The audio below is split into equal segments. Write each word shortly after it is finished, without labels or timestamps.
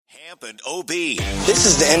Hamp and OB. This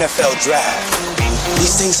is the NFL Draft.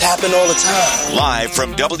 These things happen all the time. Live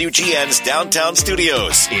from WGN's downtown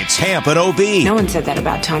studios, it's Hamp and OB. No one said that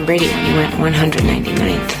about Tom Brady when he went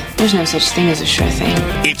 199th. There's no such thing as a sure thing.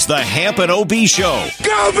 It's the Hamp and OB Show.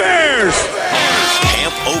 Go Bears!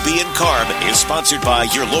 Hamp, OB, and Carb is sponsored by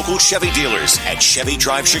your local Chevy dealers at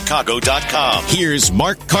ChevyDriveChicago.com. Here's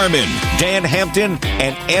Mark Carman, Dan Hampton,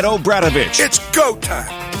 and Ed O'Bradovich. It's go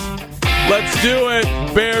time. Let's do it.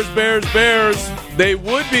 Bears, Bears, Bears. They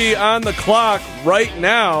would be on the clock right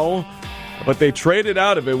now, but they traded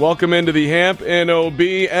out of it. Welcome into the Hamp and OB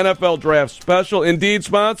NFL Draft Special. Indeed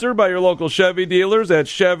sponsored by your local Chevy dealers at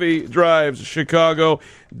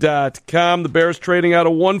ChevyDrivesChicago.com. The Bears trading out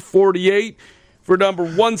of 148 for number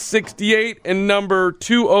 168 and number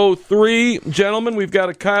 203. Gentlemen, we've got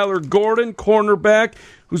a Kyler Gordon, cornerback,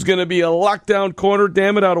 who's going to be a lockdown corner,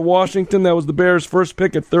 damn it, out of Washington. That was the Bears' first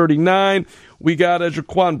pick at 39. We got a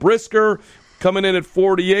Jaquan Brisker coming in at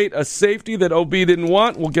 48, a safety that OB didn't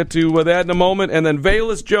want. We'll get to that in a moment. And then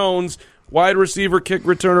Velus Jones, wide receiver, kick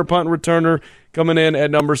returner, punt returner, coming in at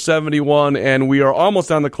number 71. And we are almost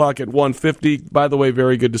on the clock at 150. By the way,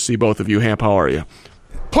 very good to see both of you. Hamp, how are you?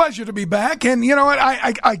 Pleasure to be back. And you know what?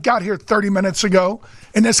 I got here 30 minutes ago,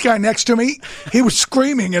 and this guy next to me, he was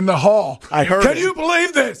screaming in the hall. I heard Can you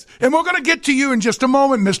believe this? And we're going to get to you in just a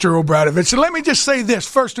moment, Mr. O'Bradovich. So let me just say this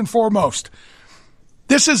first and foremost.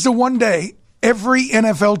 This is the one day every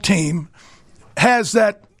NFL team has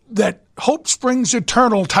that hope springs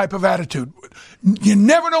eternal type of attitude. You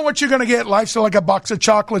never know what you're going to get. Life's like a box of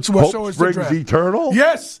chocolates. So is the draft. Hope springs eternal?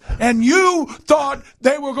 Yes. And you thought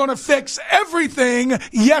they were going to fix everything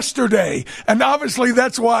yesterday. And obviously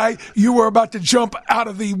that's why you were about to jump out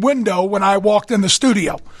of the window when I walked in the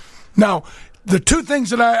studio. Now, the two things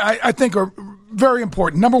that I think are very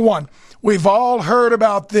important. Number one, we've all heard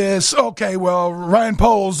about this. Okay, well, Ryan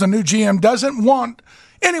Poles, the new GM, doesn't want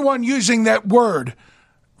anyone using that word,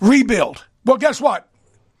 rebuild. Well, guess what?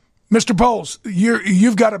 Mr. Poles,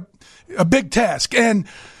 you've got a big task. And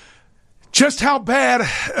just how bad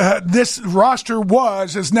this roster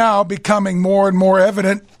was is now becoming more and more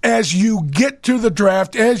evident as you get to the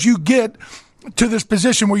draft, as you get to this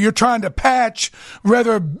position where you're trying to patch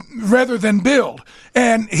rather than build.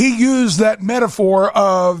 And he used that metaphor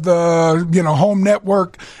of the home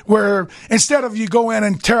network, where instead of you go in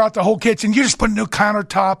and tear out the whole kitchen, you just put a new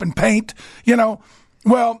countertop and paint.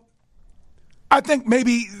 Well, I think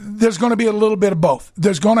maybe there's going to be a little bit of both.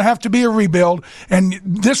 There's going to have to be a rebuild. And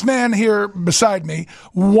this man here beside me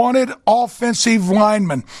wanted offensive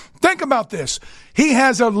linemen. Think about this. He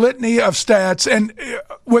has a litany of stats. And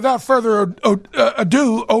without further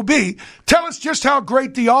ado, OB, tell us just how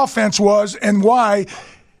great the offense was and why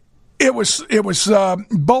it was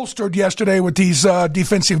bolstered yesterday with these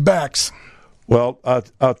defensive backs. Well,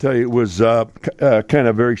 I'll tell you, it was kind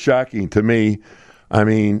of very shocking to me. I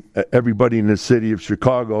mean, everybody in the city of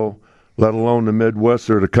Chicago, let alone the Midwest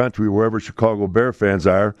or the country, wherever Chicago Bear fans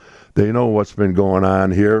are, they know what's been going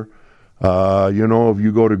on here. If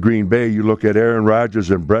you go to Green Bay, you look at Aaron Rodgers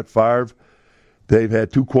and Brett Favre, they've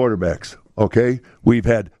had two quarterbacks, okay? We've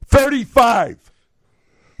had 35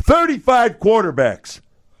 quarterbacks.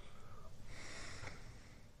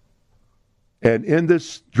 And in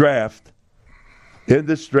this draft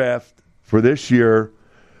for this year,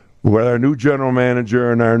 with our new general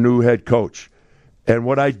manager and our new head coach. And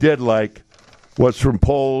what I did like was from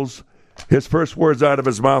Poles, his first words out of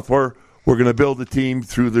his mouth were, we're going to build a team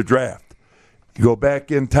through the draft. You go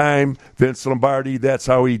back in time, Vince Lombardi, that's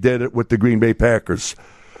how he did it with the Green Bay Packers.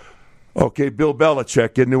 Okay, Bill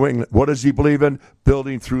Belichick in New England, what does he believe in?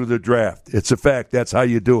 Building through the draft. It's a fact. That's how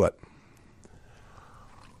you do it.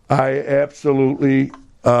 I absolutely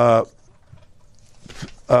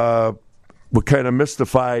were kind of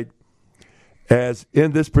mystified, as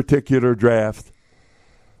in this particular draft,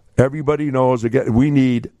 everybody knows, again, we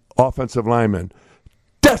need offensive linemen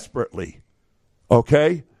desperately,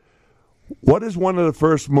 okay? What is one of the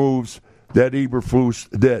first moves that Eberflus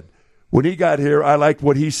did? When he got here, I liked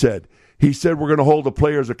what he said. He said, we're going to hold the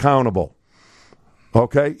players accountable,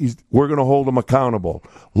 okay? We're going to hold them accountable.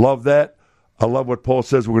 Love that. I love what Paul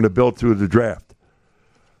says we're going to build through the draft.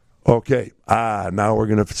 Okay, now we're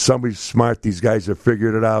going to, somebody smart, these guys have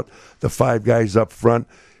figured it out. The five guys up front,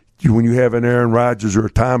 when you have an Aaron Rodgers or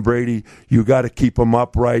a Tom Brady, you got to keep them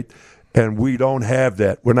upright, and we don't have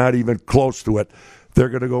that. We're not even close to it. They're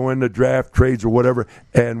going to go into draft trades or whatever,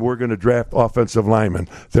 and we're going to draft offensive linemen.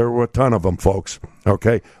 There were a ton of them, folks,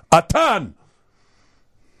 okay? A ton!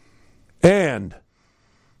 And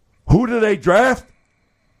who do they draft?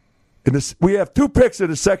 We have 2 picks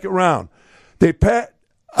in the second round. They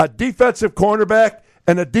a defensive cornerback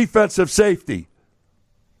and a defensive safety.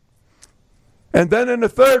 And then in the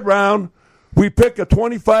third round, we pick a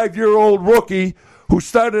 25-year-old rookie who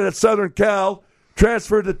started at Southern Cal,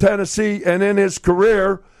 transferred to Tennessee, and in his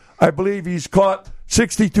career, I believe he's caught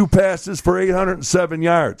 62 passes for 807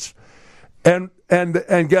 yards. And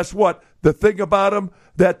guess what? The thing about him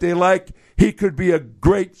that they like, he could be a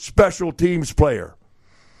great special teams player.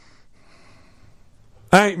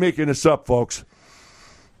 I ain't making this up, folks.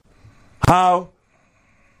 How,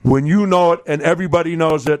 when you know it and everybody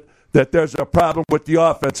knows it, that there's a problem with the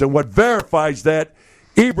offense. And what verifies that,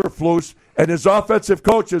 Eberflus and his offensive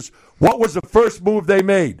coaches, what was the first move they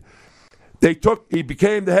made? He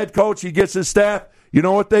became the head coach, he gets his staff. You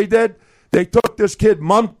know what they did? They took this kid,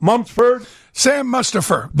 Mumford. Sam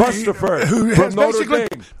Mustipher. Who has basically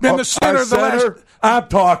been the center of the last... I'm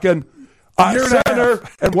talking our center.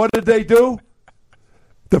 And what did they do?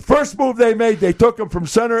 The first move they made, they took him from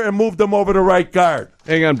center and moved him over to right guard.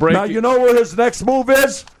 Hang on, break. Now, you know where his next move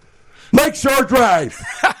is? Lakeshore Drive.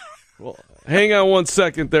 Well, hang on one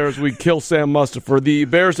second there as we kill Sam Mustipher. The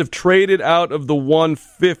Bears have traded out of the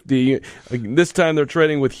 150. This time they're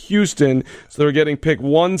trading with Houston, so they're getting pick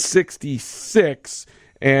 166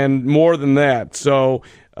 and more than that. So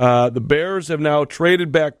the Bears have now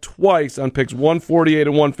traded back twice on picks 148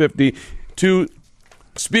 and 150 to,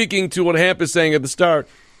 speaking to what Hamp is saying at the start,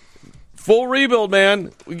 full rebuild,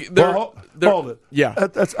 man. Hold it. Yeah.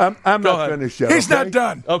 I'm not finished yet. He's okay? not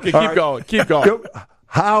done. Okay, keep going. Keep going.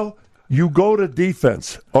 How you go to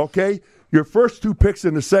defense, okay? Your first two picks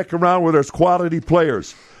in the second round where there's quality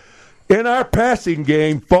players. In our passing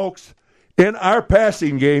game, folks,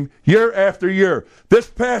 year after year, this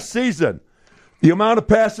past season, the amount of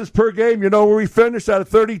passes per game, you know where we finished out of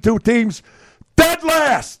 32 teams? Dead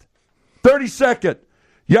last. 32nd.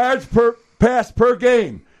 Yards per pass per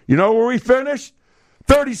game. You know where we finished?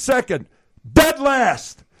 32nd. Dead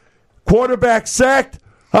last. Quarterback sacked.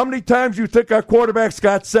 How many times do you think our quarterbacks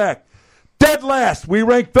got sacked? Dead last. We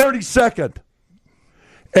ranked 32nd.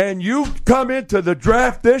 And you come into the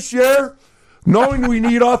draft this year knowing we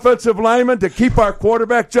need offensive linemen to keep our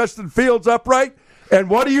quarterback Justin Fields upright. And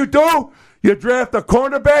what do? You draft a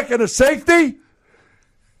cornerback and a safety?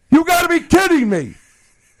 You got to be kidding me.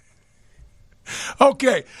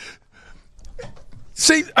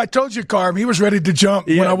 See, I told you, Carm, he was ready to jump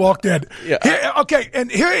when I walked in. Yeah.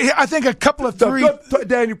 Here, I think a couple of three.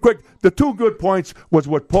 Daniel, quick. The two good points was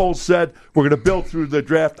what Poles said. We're going to build through the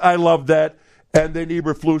draft. I love that. And then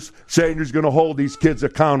Eberflus saying he's going to hold these kids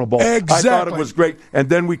accountable. Exactly. I thought it was great. And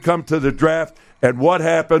then we come to the draft, and what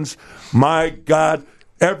happens? My God,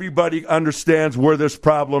 everybody understands where this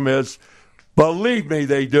problem is. Believe me,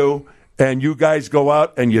 they do. And you guys go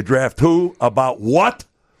out and you draft who? About what?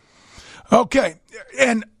 Okay,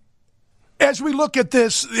 and as we look at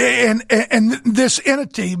this, and this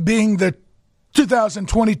entity being the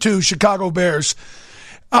 2022 Chicago Bears,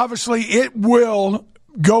 obviously it will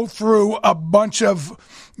go through a bunch of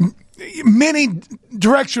many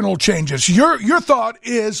directional changes. Your thought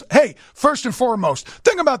is, hey, first and foremost,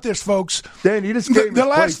 think about this, folks. Dan, you just gave the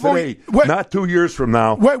last today, not 2 years from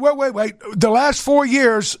now. Wait. The last 4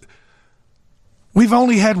 years, we've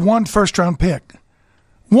only had one first-round pick.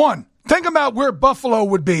 One. Think about where Buffalo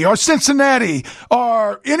would be, or Cincinnati,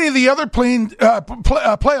 or any of the other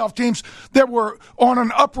playoff teams that were on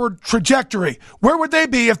an upward trajectory. Where would they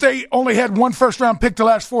be if they only had one first-round pick the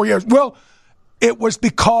last 4 years? Well, it was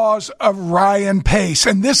because of Ryan Pace.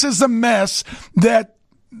 And this is the mess that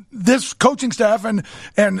this coaching staff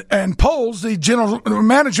and Poles, the general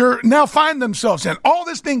manager, now find themselves in. All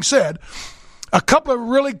this being said, a couple of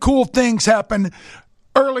really cool things happened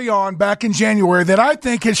early on back in January that I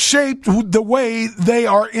think has shaped the way they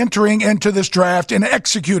are entering into this draft and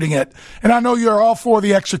executing it. And I know you're all for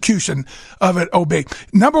the execution of it, OB.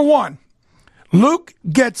 Number one, Luke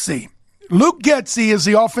Getsy. Luke Getsy is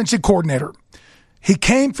the offensive coordinator. He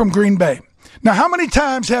came from Green Bay. Now, how many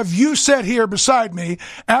times have you sat here beside me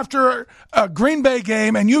after a Green Bay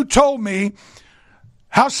game and you told me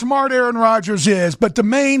how smart Aaron Rodgers is, but the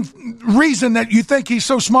main reason that you think he's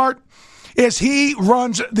so smart is he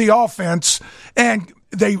runs the offense, and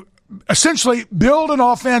they essentially build an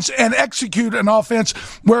offense and execute an offense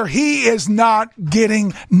where he is not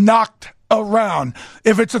getting knocked around.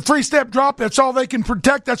 If it's a 3-step drop, that's all they can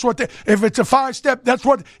protect. That's what if it's a 5-step, that's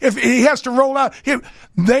what, if he has to roll out,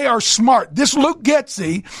 they are smart. This Luke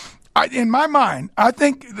Getsy, in my mind, I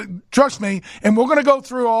think, trust me, and we're going to go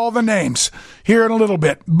through all the names here in a little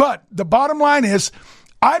bit, but the bottom line is,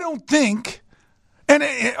 I don't think. And,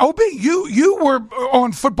 OB, you were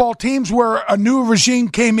on football teams where a new regime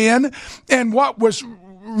came in, and what was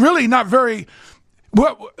really not very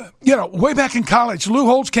Well, way back in college, Lou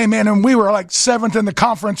Holtz came in and we were like 7th in the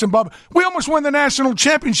conference, and we almost won the national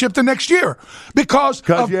championship the next year because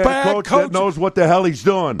of you had bad a coach coaching. that knows what the hell he's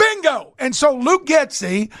doing. Bingo! And so Luke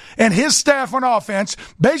Getsy and his staff on offense,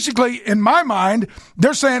 basically, in my mind,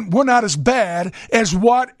 they're saying we're not as bad as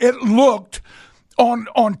what it looked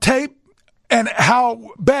on tape and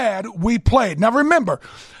how bad we played. Now remember,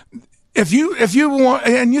 if you want,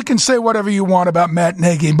 and you can say whatever you want about Matt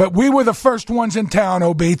Nagy, but we were the first ones in town,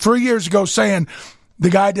 OB, 3 years ago saying the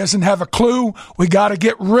guy doesn't have a clue. We got to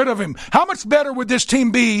get rid of him. How much better would this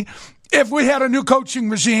team be if we had a new coaching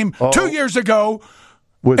regime 2 years ago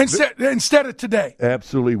instead of today?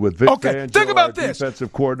 Absolutely. With Vic Fangio, think about our this.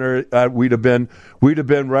 Defensive coordinator, we'd have been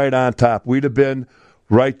right on top. We'd have been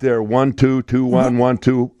right there, 1-2, 2-1,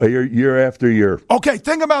 1-2, year after year. Okay,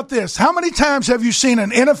 think about this. How many times have you seen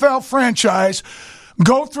an NFL franchise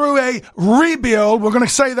go through a rebuild? We're going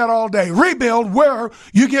to say that all day. Rebuild where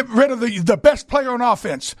you get rid of the best player on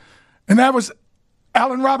offense. And that was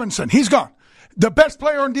Allen Robinson. He's gone. The best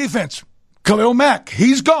player on defense, Khalil Mack.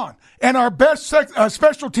 He's gone. And our best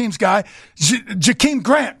special teams guy, Jakeem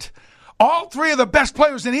Grant. All three of the best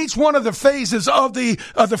players in each one of the phases of the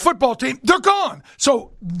football team, they're gone.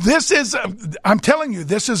 So this is, I'm telling you,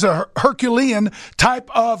 this is a Herculean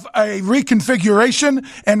type of a reconfiguration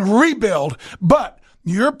and rebuild. But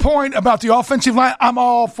your point about the offensive line, I'm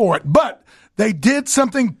all for it. But they did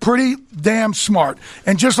something pretty damn smart.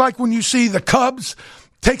 And just like when you see the Cubs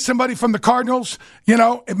take somebody from the Cardinals,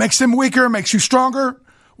 it makes them weaker, makes you stronger.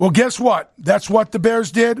 Well, guess what? That's what the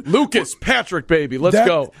Bears did. Lucas Patrick, baby. Let's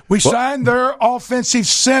go. We signed their offensive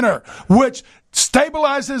center, which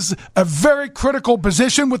stabilizes a very critical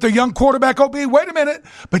position with a young quarterback, OB. Wait a minute.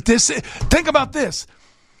 But think about this.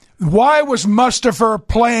 Why was Mustafa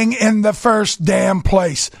playing in the first damn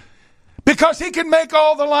place? Because he can make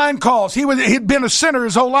all the line calls. He'd been a center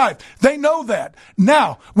his whole life. They know that.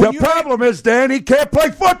 Now, the problem is, Dan, he can't play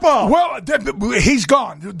football. Well, he's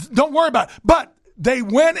gone. Don't worry about it. But they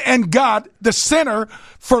went and got the center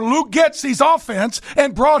for Luke Getsy's offense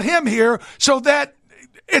and brought him here so that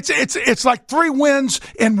it's like 3 wins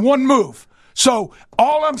in one move. So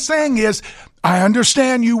all I'm saying is I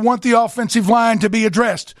understand you want the offensive line to be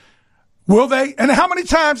addressed. Will they? And how many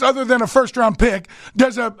times, other than a first-round pick,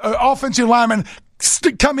 does an offensive lineman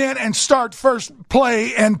come in and start first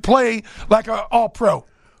play and play like an all-pro?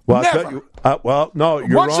 Well, Never. No,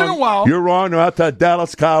 you're Once wrong. in a while. You're wrong. They're out to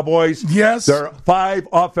Dallas Cowboys. Yes. There are 5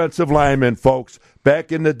 offensive linemen, folks.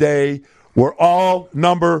 Back in the day, were all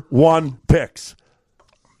number 1 picks.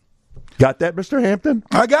 Got that, Mr. Hampton?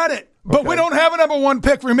 I got it. But we don't have a number 1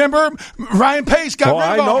 pick. Remember, Ryan Pace got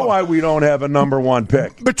rid of I know why we don't have a number 1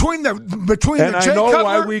 pick. Between and the I Jay know Cutler,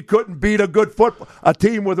 why we couldn't beat a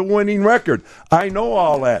team with a winning record. I know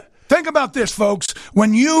all that. Think about this, folks.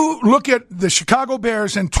 When you look at the Chicago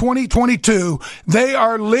Bears in 2022, they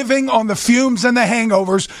are living on the fumes and the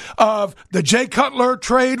hangovers of the Jay Cutler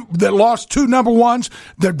trade that lost 2 number 1s,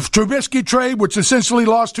 the Trubisky trade, which essentially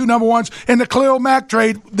lost 2 number 1s, and the Khalil Mack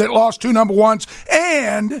trade that lost 2 number 1s.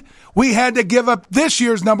 And we had to give up this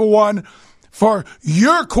year's number 1 for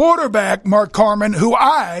your quarterback, Mark Carman, who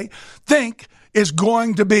I think is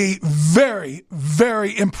going to be very,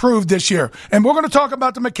 very improved this year. And we're going to talk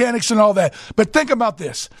about the mechanics and all that. But think about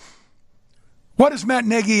this. What has Matt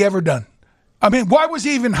Nagy ever done? I mean, why was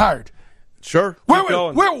he even hired? Sure. Where's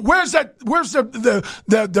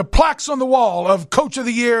the plaques on the wall of Coach of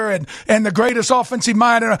the Year and the greatest offensive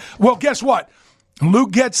mind? Well, guess what?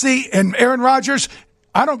 Luke Getsy and Aaron Rodgers,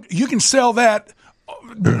 you can sell that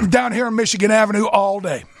down here on Michigan Avenue all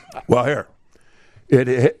day. Well, here.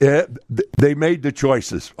 They made the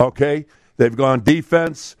choices, okay? They've gone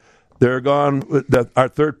defense. They're gone. Our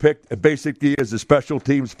third pick basically is a special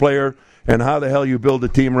teams player. And how the hell you build a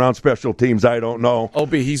team around special teams, I don't know.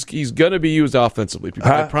 OB, he's going to be used offensively. People.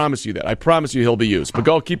 I promise you that. I promise you he'll be used.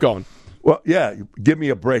 But keep going. Well, yeah, give me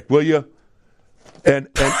a break, will you?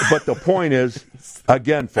 But the point is,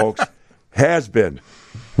 again, folks, has been.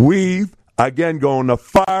 We've, again, going to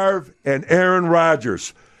Favre and Aaron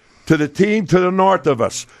Rodgers. To the team to the north of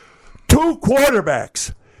us. 2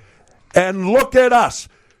 quarterbacks. And look at us.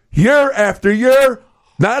 Year after year,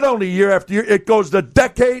 not only year after year, it goes to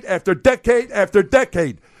decade after decade after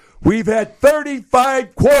decade. We've had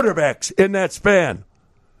 35 quarterbacks in that span.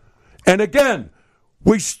 And again,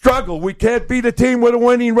 we struggle. We can't beat a team with a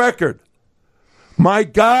winning record. My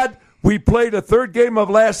God, we played the 3rd game of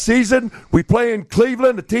last season. We play in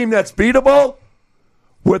Cleveland, a team that's beatable,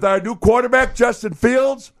 with our new quarterback, Justin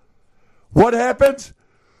Fields. What happens?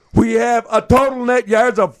 We have a total net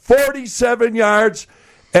yards of 47 yards,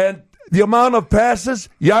 and the amount of passes,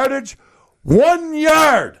 yardage, 1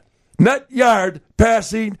 yard, net yard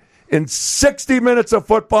passing in 60 minutes of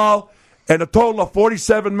football and a total of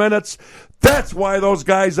 47 minutes. That's why those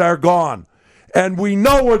guys are gone. And we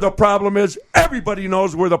know where the problem is. Everybody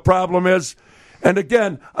knows where the problem is. And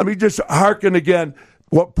again, just hearken again.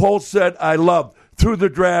 What Poles said, I love. Through the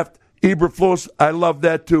draft, Eberflus, I love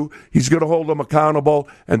that too. He's going to hold them accountable.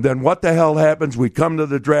 And then what the hell happens? We come to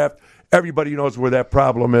the draft. Everybody knows where that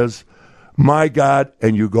problem is. My God,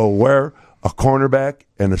 and you go where? A cornerback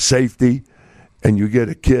and a safety, and you get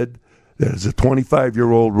a kid that is a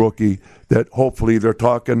 25-year-old rookie that hopefully they're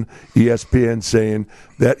talking ESPN saying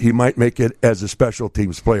that he might make it as a special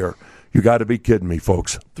teams player. You got to be kidding me,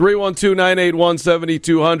 folks.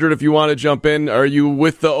 312-981-7200 if you want to jump in. Are you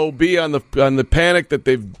with the OB on the panic that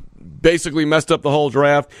they've basically messed up the whole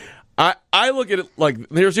draft? I look at it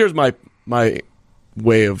like here's my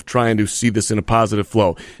way of trying to see this in a positive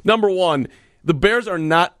flow. Number one, the Bears are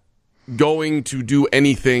not going to do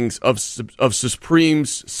anything of supreme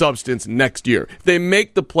substance next year. If they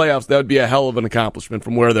make the playoffs, that would be a hell of an accomplishment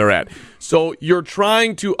from where they're at. So you're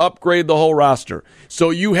trying to upgrade the whole roster. So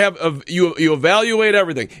you evaluate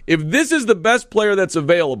everything. If this is the best player that's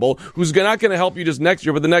available, who's not going to help you just next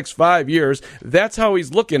year, but the next 5 years, that's how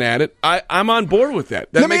he's looking at it. I'm on board with that.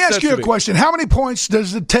 Let me ask you a question. How many points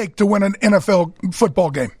does it take to win an NFL football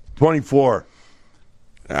game? 24.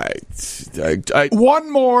 One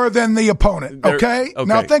more than the opponent, okay?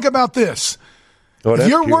 Now think about this. If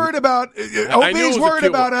you're worried about OB's worried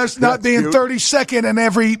about us not being 32nd in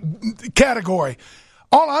every category.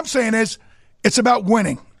 All I'm saying is it's about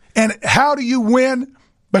winning. And how do you win?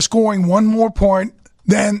 By scoring one more point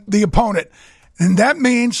than the opponent. And that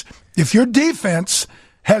means if your defense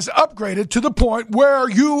has upgraded to the point where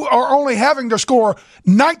you are only having to score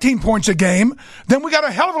 19 points a game, then we got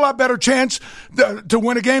a hell of a lot better chance to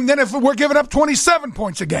win a game than if we're giving up 27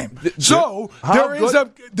 points a game. So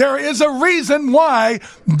there is a reason why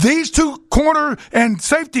these two corner and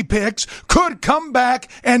safety picks could come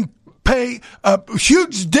back and pay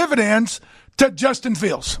huge dividends to Justin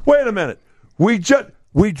Fields. Wait a minute. We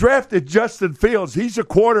drafted Justin Fields. He's a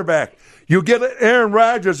quarterback. You get Aaron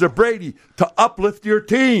Rodgers or Brady to uplift your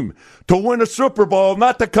team, to win a Super Bowl,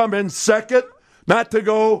 not to come in second, not to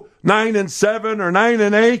go 9-7 or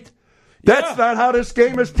 9-8. That's not how this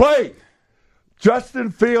game is played. Justin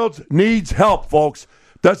Fields needs help, folks.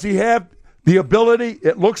 Does he have the ability?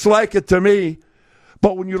 It looks like it to me.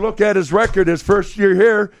 But when you look at his record, his first year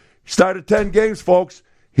here, he started 10 games, folks.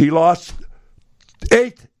 He lost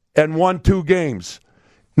 8 and won 2 games.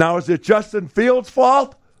 Now, is it Justin Fields'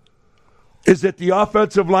 fault? Is it the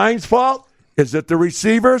offensive line's fault? Is it the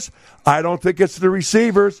receivers? I don't think it's the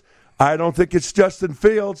receivers. I don't think it's Justin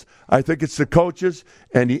Fields. I think it's the coaches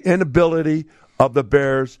and the inability of the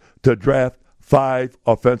Bears to draft 5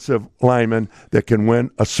 offensive linemen that can win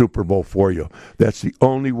a Super Bowl for you. That's the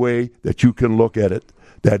only way that you can look at it.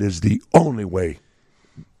 That is the only way.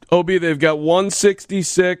 OB, they've got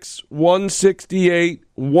 166, 168,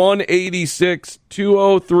 186,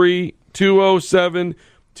 203, 207,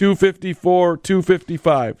 254,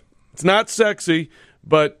 255. It's not sexy,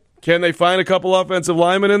 but can they find a couple offensive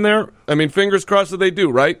linemen in there? I mean, fingers crossed that they do,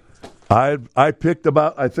 right? I picked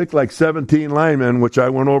about, I think, like 17 linemen, which I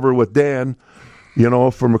went over with Dan,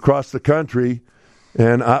 from across the country.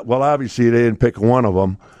 And, obviously they didn't pick one of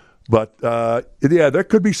them. But, there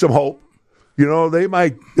could be some hope. They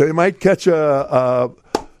might catch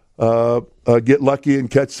get lucky and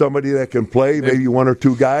catch somebody that can play, maybe one or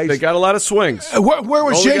two guys. They got a lot of swings. Where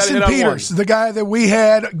was Jason Peters, the guy that we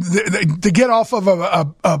had to get off of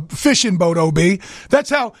a fishing boat, OB?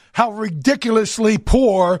 That's how ridiculously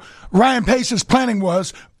poor Ryan Pace's planning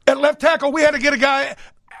was. At left tackle, we had to get a guy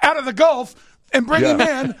out of the Gulf and bring him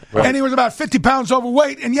in, right. And he was about 50 pounds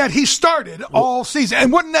overweight, and yet he started all season. And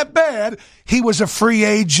wasn't that bad? He was a free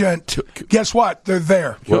agent. Guess what? They're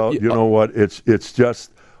there. Well, you know what? It's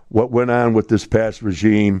just what went on with this past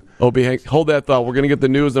regime. OB, hold that thought. We're going to get the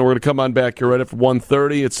news, then we're going to come on back here right after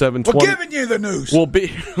 1:30 at 7:20. We're giving you the news. We'll be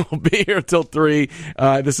here till 3.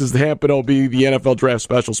 This is the Hampton OB, the NFL Draft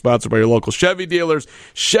Special, sponsored by your local Chevy dealers.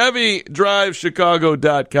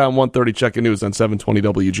 ChevyDriveChicago.com. 1:30. Check the news on 720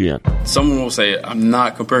 WGN. Someone will say, I'm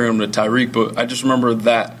not comparing him to Tyreek, but I just remember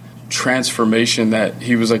that transformation that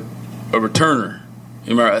he was like a returner.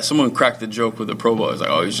 You remember, someone cracked the joke with the Pro Bowl. It's like,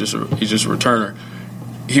 oh, he's just a returner.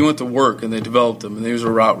 He went to work, and they developed him, and he was a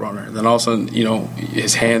route runner. And then all of a sudden,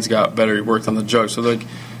 his hands got better. He worked on the jug. So,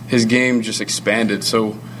 his game just expanded.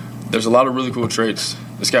 So, there's a lot of really cool traits.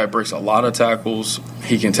 This guy breaks a lot of tackles.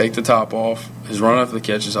 He can take the top off. His run after the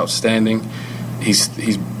catch is outstanding.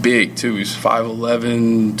 he's big too. He's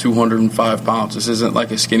 5'11", 205 pounds. This isn't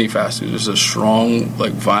like a skinny fast dude. This is a strong,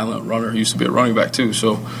 like violent runner. He used to be a running back too.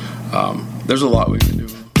 So there's a lot we can do.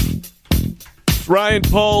 Ryan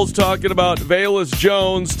Pauls talking about Velus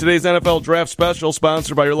Jones. Today's NFL Draft Special,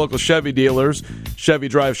 sponsored by your local Chevy dealers,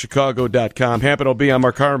 ChevyDriveChicago.com. Hampton OB, I'm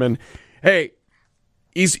Mark Harmon. Hey,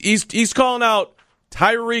 he's calling out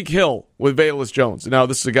Tyreek Hill with Velus Jones. Now,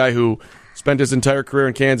 this is a guy who spent his entire career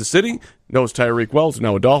in Kansas City, knows Tyreek well, is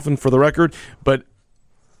now a Dolphin for the record. But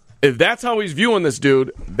if that's how he's viewing this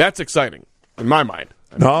dude, that's exciting, in my mind.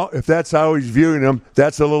 No, if that's how he's viewing him,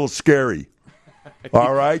 that's a little scary.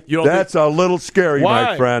 All right? That's a little scary,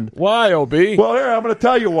 my friend. Why, OB? Well, here, I'm going to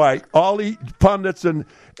tell you why. All the pundits and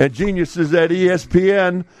geniuses at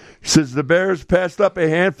ESPN says the Bears passed up a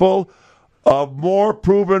handful of more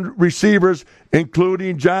proven receivers,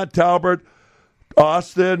 including John Talbot,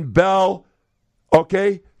 Austin, Bell.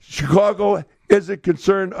 Okay? Chicago isn't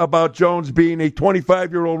concerned about Jones being a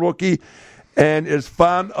 25-year-old rookie and is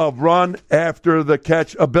fond of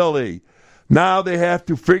run-after-the-catch ability. Now they have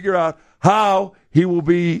to figure out how he will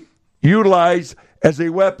be utilized as a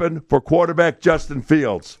weapon for quarterback Justin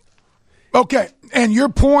Fields. Okay, and your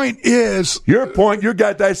point is... You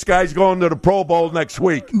got this guy's going to the Pro Bowl next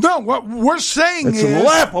week. No, what we're saying is... It's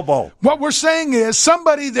laughable. What we're saying is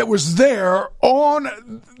somebody that was there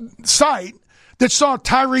on site that saw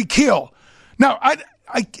Tyreek Hill. Now,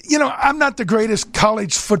 I'm not the greatest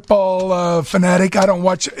college football fanatic. I don't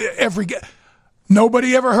watch every...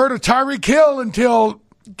 Nobody ever heard of Tyreek Hill until,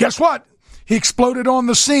 guess what? He exploded on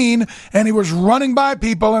the scene, and he was running by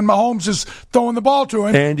people, and Mahomes is throwing the ball to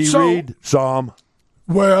him. Andy Reid saw him.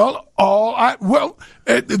 Well,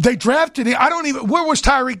 they drafted him. I don't even. Where was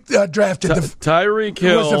Tyreek drafted? Tyreek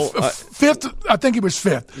Hill was fifth. I think he was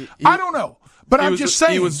fifth. I don't know, but I'm just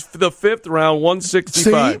saying he was the fifth round,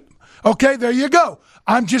 165. See? Okay, there you go.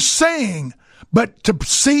 I'm just saying. But to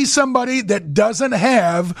see somebody that doesn't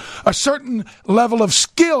have a certain level of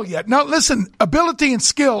skill yet. Now, listen, ability and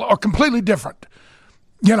skill are completely different.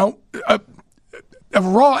 You know, a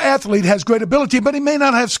raw athlete has great ability, but he may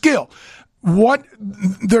not have skill. What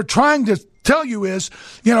they're trying to tell you is,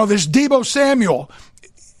 this Deebo Samuel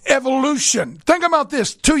evolution. Think about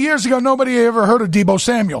this. 2 years ago, nobody ever heard of Deebo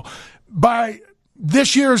Samuel. By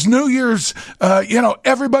this year's New Year's,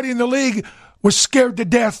 everybody in the league was scared to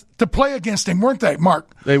death to play against him, weren't they,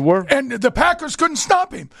 Mark? They were. And the Packers couldn't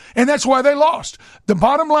stop him, and that's why they lost. The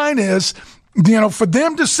bottom line is, for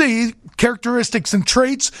them to see characteristics and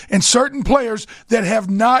traits in certain players that have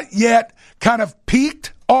not yet kind of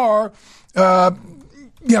peaked or, what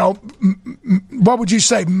would you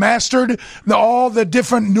say, mastered all the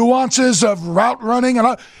different nuances of route running.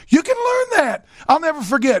 And you can learn that. I'll never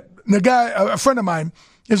forget the guy, a friend of mine,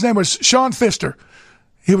 his name was Sean Pfister.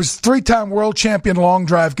 He was a 3-time world champion long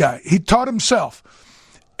drive guy. He taught himself.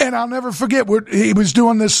 And I'll never forget, he was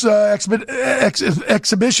doing this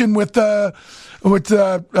exhibition with what's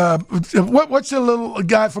the little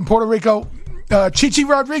guy from Puerto Rico? Chichi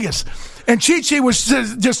Rodriguez. And Chichi was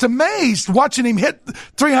just amazed watching him hit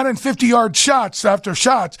 350-yard shots after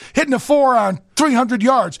shots, hitting a 4 on 300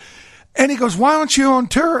 yards. And he goes, why aren't you on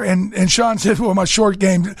tour? And Sean said, well, my short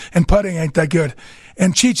game and putting ain't that good.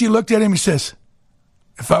 And Chichi looked at him, he says,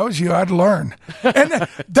 if I was you, I'd learn. And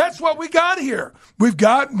that's what we got here. We've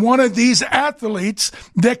got one of these athletes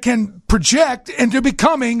that can project into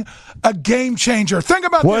becoming a game changer. Think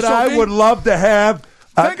about what this. I would love to have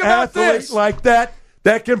an athlete like that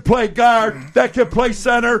can play guard, that can play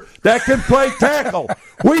center, that can play tackle.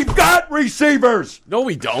 We've got receivers. No,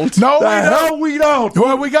 we don't. No, we don't.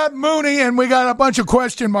 Well, we got Mooney, and we got a bunch of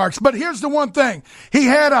question marks. But here's the one thing. He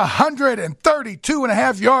had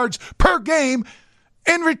 132.5 yards per game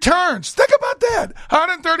in returns. Think about that.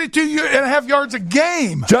 132.5 yards a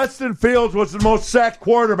game. Justin Fields was the most sacked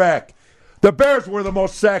quarterback. The Bears were the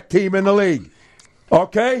most sacked team in the league.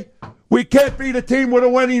 Okay? We can't beat a team with a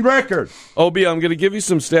winning record. OB, I'm going to give you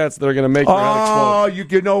some stats that are going to make your head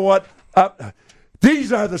explode. You know what?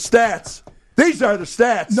 These are the stats. These are the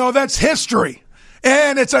stats. No, that's history.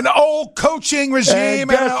 And it's an old coaching regime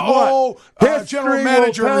and an old general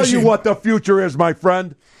manager will tell regime. You what the future is, my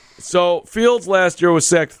friend. So Fields last year was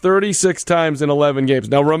sacked 36 times in 11 games.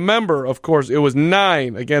 Now remember, of course, it was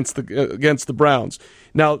 9 against the Browns.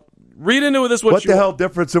 Now read into this. What the hell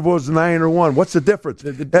difference if it was 9 or 1? What's the difference?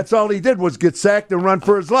 That's all he did was get sacked and run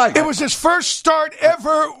for his life. It was his first start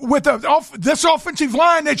ever with this offensive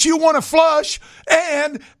line that you want to flush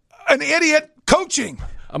and an idiot coaching.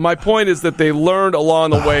 My point is that they learned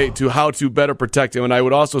along the way to how to better protect him, and I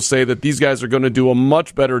would also say that these guys are going to do a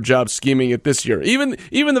much better job scheming it this year. Even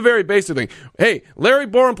the very basic thing. Hey, Larry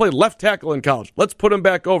Borum played left tackle in college. Let's put him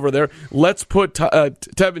back over there. Let's put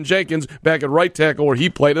Tevin Jenkins back at right tackle where he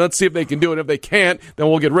played, and let's see if they can do it. If they can't, then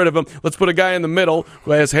we'll get rid of him. Let's put a guy in the middle,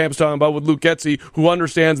 who, as Ham's talking about with Luke Getsy, who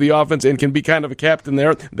understands the offense and can be kind of a captain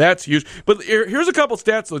there. That's huge. But here's a couple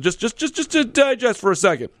stats, though, just to digest for a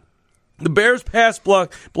second. The Bears' pass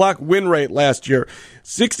block win rate last year,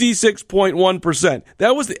 66.1%.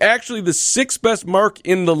 That was actually the sixth best mark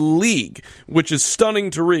in the league, which is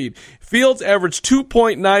stunning to read. Fields averaged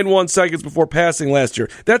 2.91 seconds before passing last year.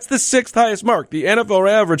 That's the sixth highest mark. The NFL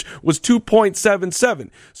average was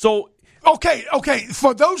 2.77. So, Okay.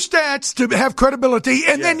 For those stats to have credibility,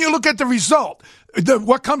 and then you look at the result,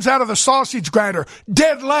 what comes out of the sausage grinder,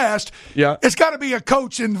 dead last. Yeah, it's got to be a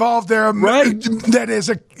coach involved there, right? That is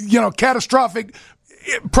a catastrophic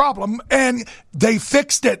problem, and they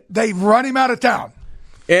fixed it. They run him out of town.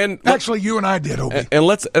 And actually, you and I did, Obi. And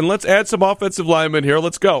let's add some offensive linemen here.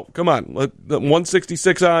 Let's go. Come on,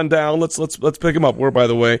 166 on down. Let's pick him up. We're, by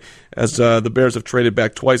the way, as the Bears have traded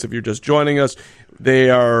back twice. If you're just joining us,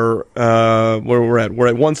 they are where we're at. We're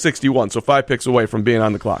at 161, so 5 picks away from being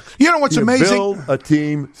on the clock. You know what's amazing? Build a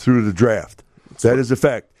team through the draft. That is a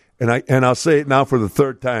fact. And I'll say it now for the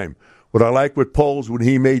third time. What I like with Poles when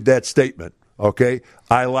he made that statement, okay,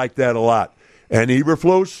 I like that a lot. And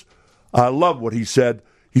Eberflus, I love what he said.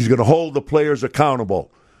 He's going to hold the players accountable.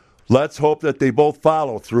 Let's hope that they both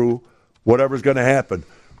follow through whatever's going to happen.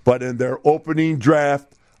 But in their opening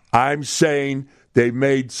draft, I'm saying they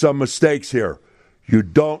made some mistakes here. You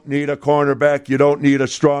don't need a cornerback. You don't need a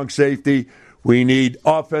strong safety. We need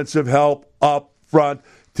offensive help up front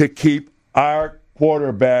to keep our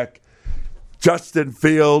quarterback, Justin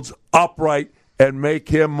Fields, upright and make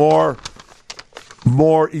him more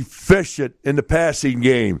efficient in the passing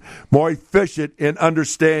game, more efficient in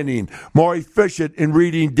understanding, more efficient in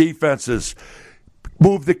reading defenses.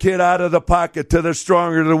 Move the kid out of the pocket to the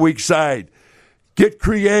stronger, the weak side. Get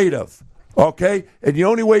creative, okay? And the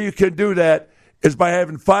only way you can do that is by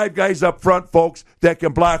having 5 guys up front, folks, that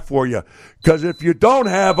can block for you. Because if you don't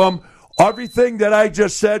have them, everything that I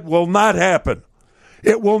just said will not happen.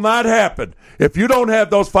 It will not happen if you don't have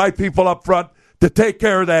those 5 people up front to take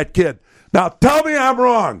care of that kid. Now, tell me I'm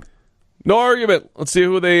wrong. No argument. Let's see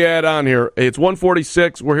who they add on here. It's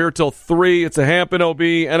 146. We're here till 3. It's a Hampton OB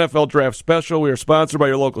NFL Draft Special. We are sponsored by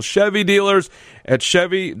your local Chevy dealers at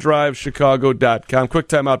ChevyDriveChicago.com. Quick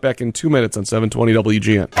timeout, back in 2 minutes on 720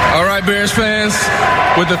 WGN. All right, Bears fans,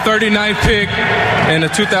 with the 39th pick in the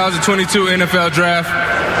 2022 NFL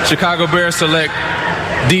Draft, Chicago Bears select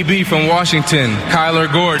DB from Washington, Kyler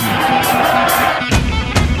Gordon.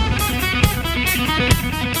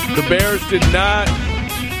 The Bears did not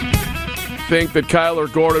think that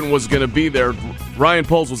Kyler Gordon was going to be there. Ryan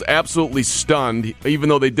Poles was absolutely stunned, even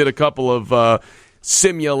though they did a couple of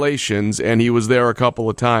simulations, and he was there a couple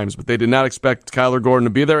of times. But they did not expect Kyler Gordon to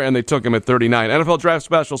be there, and they took him at 39. NFL Draft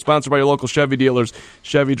Special, sponsored by your local Chevy dealers,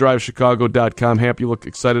 ChevyDriveChicago.com. Hamp, you look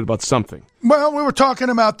excited about something. Well, we were talking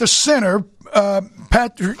about the center,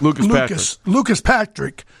 Lucas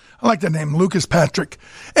Patrick. I like that name, Lucas Patrick.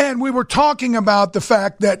 And we were talking about the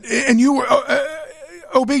fact that, and you were,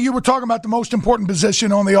 OB, you were talking about the most important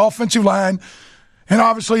position on the offensive line, and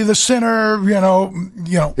obviously the center, you know.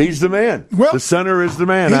 He's the man. Well, the center is the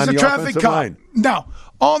man on the offensive line. Now,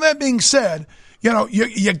 all that being said,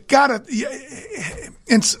 you got to,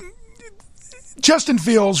 Justin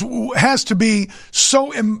Fields has to be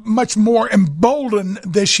so much more emboldened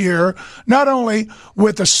this year, not only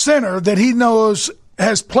with the center that he knows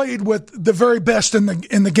has played with the very best in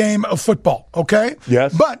the game of football. Okay.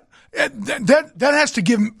 Yes. But that has to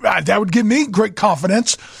that would give me great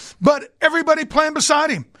confidence. But everybody playing beside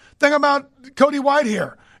him. Think about Cody White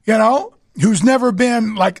here. Who's never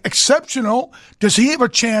been like exceptional. Does he have a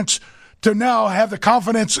chance to now have the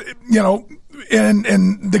confidence?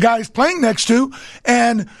 In the guys playing next to,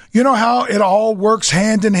 and you know how it all works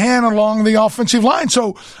hand in hand along the offensive line.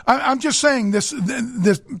 So I'm just saying this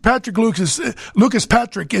Lucas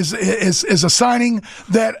Patrick is a signing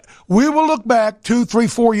that we will look back 2, 3,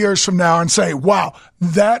 4 years from now and say, wow,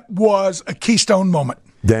 that was a keystone moment.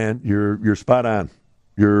 Dan, you're spot on.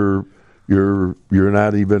 You're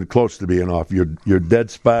not even close to being off. You're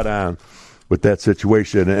dead spot on with that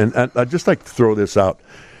situation. And I'd just like to throw this out.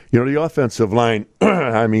 The offensive line,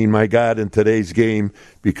 I mean, my God, in today's game,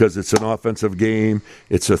 because it's an offensive game,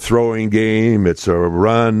 it's a throwing game, it's a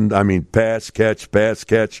run, pass, catch,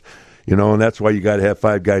 and that's why you got to have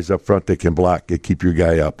 5 guys up front that can block and keep your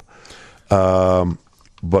guy up.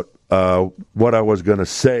 But what I was going to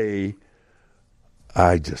say,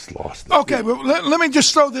 I just lost it. Okay, well, let me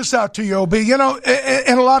just throw this out to you, OB. You know,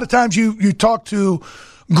 and a lot of times you talk to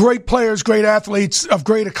great players, great athletes of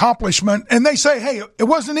great accomplishment, and they say, hey, it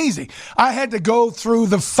wasn't easy. I had to go through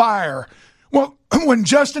the fire. Well, when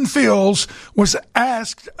Justin Fields was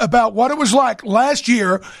asked about what it was like last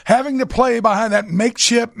year having to play behind that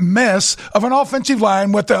makeshift mess of an offensive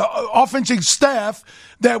line with the offensive staff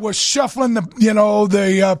that was shuffling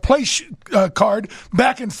the play card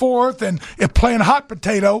back and forth and playing hot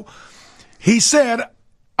potato, he said,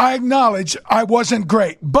 I acknowledge I wasn't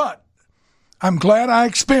great, but I'm glad I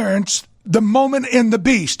experienced the moment in the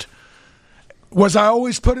beast. Was I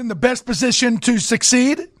always put in the best position to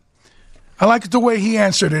succeed? I like the way he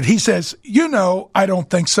answered it. He says, I don't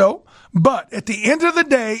think so. But at the end of the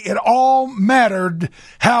day, it all mattered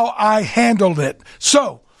how I handled it.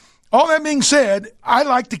 So, all that being said, I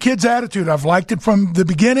like the kid's attitude. I've liked it from the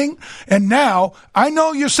beginning. And now, I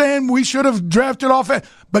know you're saying we should have drafted off.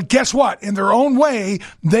 But guess what? In their own way,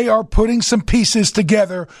 they are putting some pieces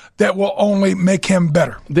together that will only make him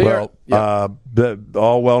better. All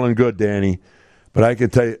well and good, Danny. But I can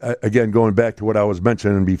tell you, again, going back to what I was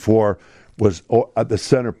mentioning before, was at the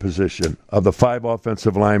center position of the 5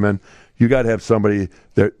 offensive linemen. You got to have somebody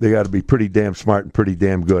that they got to be pretty damn smart and pretty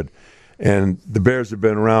damn good. And the Bears have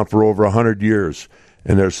been around for over 100 years,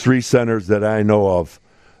 and there's 3 centers that I know of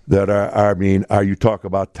that are you talk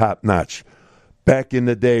about top notch. Back in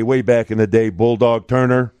the day, way back in the day, Bulldog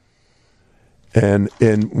Turner, and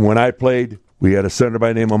when I played, we had a center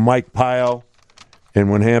by the name of Mike Pyle, and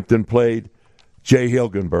when Hampton played, Jay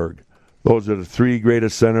Hilgenberg. Those are the 3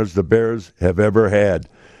 greatest centers the Bears have ever had.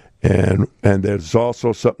 And there's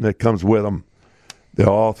also something that comes with them. They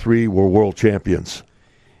all 3 were world champions.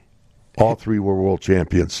 All 3 were world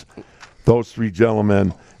champions. Those 3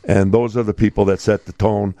 gentlemen, and those are the people that set the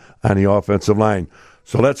tone on the offensive line.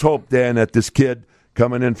 So let's hope, Dan, that this kid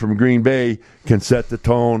coming in from Green Bay can set the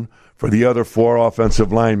tone for the other 4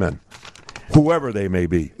 offensive linemen, whoever they may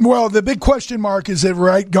be. Well, the big question mark is at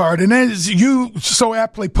right guard. And as you so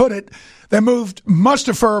aptly put it, they moved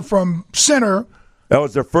Mustipher from center. That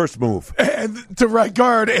was their first move. To right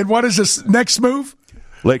guard. And what is this next move?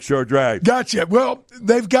 Lakeshore Drive. Gotcha. Well,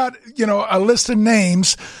 they've got, a list of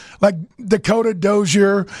names like Dakota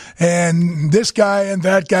Dozier and this guy and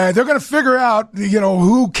that guy. They're going to figure out,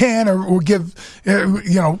 who can or give,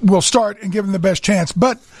 will start and give them the best chance.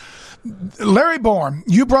 But Larry Borom,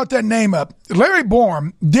 you brought that name up. Larry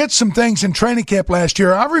Borom did some things in training camp last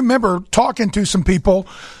year. I remember talking to some people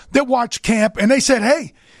that watched camp, and they said,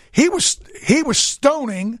 hey, he was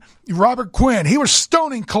stoning Robert Quinn. He was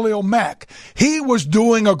stoning Khalil Mack. He was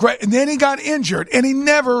doing a great – and then he got injured, and he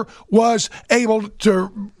never was able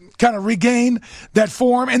to kind of regain that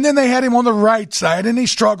form. And then they had him on the right side, and he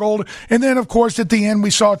struggled. And then, of course, at the end,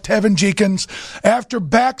 we saw Tevin Jenkins, after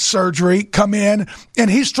back surgery, come in,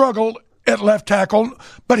 and he struggled at left tackle,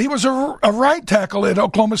 but he was a right tackle at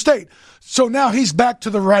Oklahoma State. So now he's back to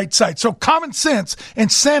the right side. So common sense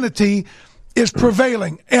and sanity is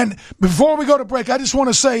prevailing. And before we go to break, I just want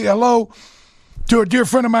to say hello to a dear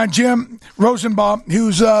friend of mine, Jim Rosenbaum,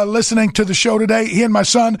 who's listening to the show today. He and my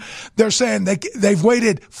son, they're saying they've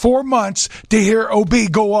waited 4 months to hear OB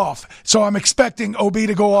go off. So I'm expecting OB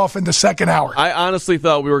to go off in the second hour. I honestly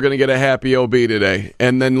thought we were going to get a happy OB today.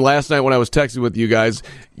 And then last night when I was texting with you guys,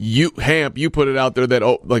 you put it out there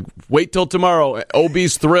that wait till tomorrow.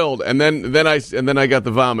 OB's thrilled, and then I got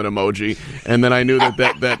the vomit emoji, and then I knew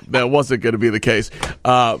that wasn't going to be the case.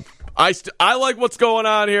 I like what's going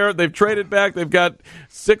on here. They've traded back. They've got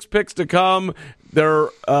 6 picks to come. They're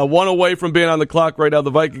 1 away from being on the clock right now. The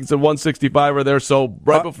Vikings at 165 are there. So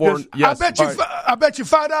right before, yes. I bet you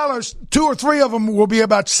 $5, 2 or 3 of them will be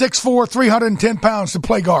about 6'4", 310 pounds to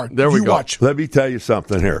play guard. There we go. Watch. Let me tell you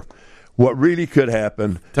something here. What really could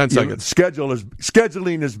happen? 10 seconds.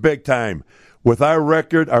 Scheduling is big time. With our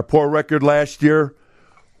record, our poor record last year,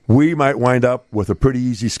 we might wind up with a pretty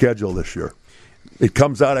easy schedule this year. It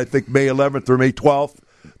comes out, I think, May 11th or May 12th,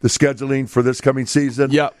 the scheduling for this coming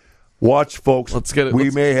season. Yep. Watch, folks. Let's get it.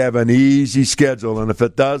 We may have an easy schedule, and if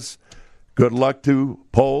it does, good luck to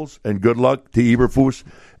Poles and good luck to Eberflus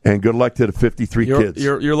and good luck to the 53 kids.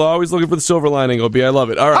 You're always looking for the silver lining, OB. I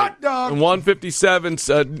love it. All right. Hot dog. And 157,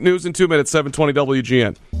 news in 2 minutes, 720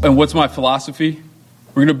 WGN. And what's my philosophy?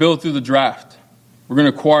 We're going to build through the draft. We're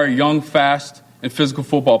going to acquire young, fast, and physical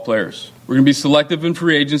football players. We're going to be selective in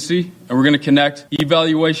free agency, and we're going to connect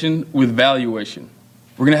evaluation with valuation.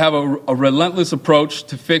 We're going to have a relentless approach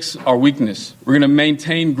to fix our weakness. We're going to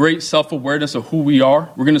maintain great self-awareness of who we are.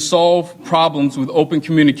 We're going to solve problems with open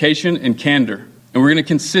communication and candor. and we're going to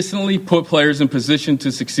consistently put players in position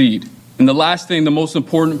to succeed. And the last thing, the most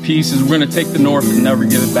important piece, is we're going to take the North and never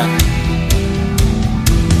give it back.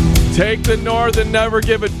 Take the North and never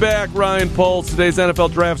give it back. Ryan Poles, today's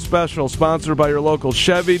NFL Draft Special, sponsored by your local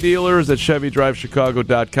Chevy dealers at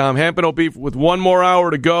ChevyDriveChicago.com. Hampton OB with one more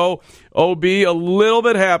hour to go. OB a little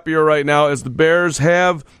bit happier right now as the Bears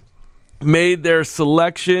have made their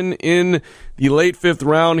selection in the late fifth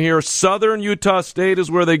round here. Southern Utah State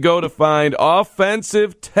is where they go to find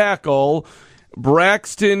offensive tackle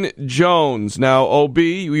Braxton Jones. Now, OB,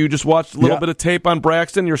 you just watched a little bit of tape on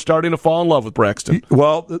Braxton. You're starting to fall in love with Braxton.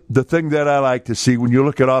 Well, the thing that I like to see when you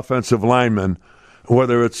look at offensive linemen,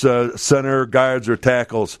 whether it's center, guards, or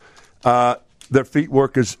tackles, their feet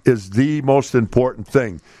work is the most important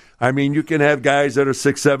thing. I mean, you can have guys that are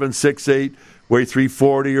 6'7", 6'8", weigh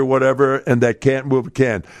 340 or whatever, and that can't move,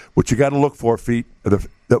 can. What you got to look for,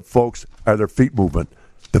 folks, are their feet movement,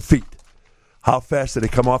 the feet. How fast did they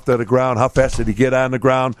come off the ground? How fast did he get on the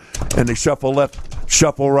ground? And they shuffle left,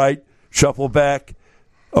 shuffle right, shuffle back,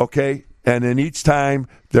 okay? And then each time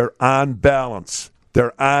they're on balance.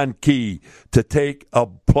 They're on key to take a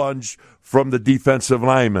plunge from the defensive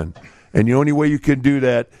lineman. And the only way you can do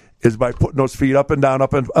that is by putting those feet up and down,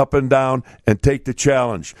 up and down, and take the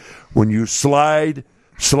challenge. When you slide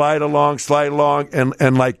along,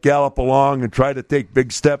 and like gallop along and try to take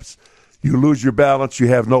big steps, you lose your balance, you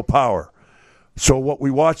have no power. So what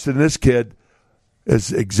we watched in this kid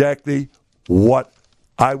is exactly what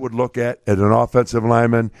I would look at an offensive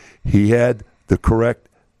lineman. He had the correct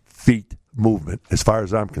feet movement as far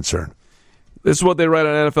as I'm concerned. This is what they write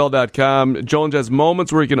on NFL.com. Jones has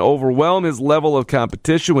moments where he can overwhelm his level of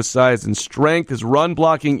competition with size and strength. His run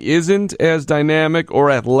blocking isn't as dynamic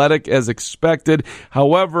or athletic as expected.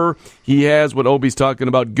 However, he has what Obi's talking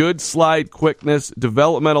about, good slide quickness,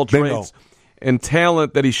 developmental traits, and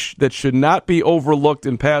talent that should not be overlooked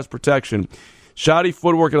in pass protection. Shoddy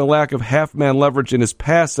footwork and a lack of half-man leverage in his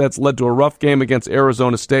pass sets led to a rough game against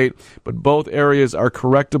Arizona State, but both areas are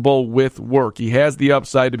correctable with work. He has the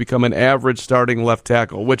upside to become an average starting left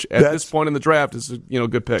tackle, which at this point in the draft is a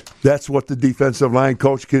good pick. That's what the defensive line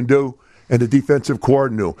coach can do and the defensive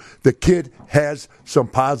coordinator. The kid has some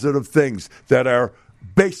positive things that are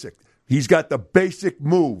basic. He's got the basic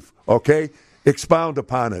move, okay? Expound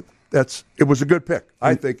upon it. It was a good pick,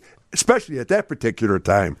 I think, especially at that particular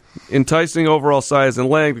time. Enticing overall size and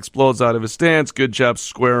length, explodes out of his stance, good job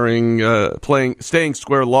squaring, staying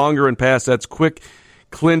square longer in pass sets, quick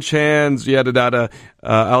clinch hands, yada,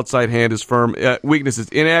 outside hand is firm. Weaknesses,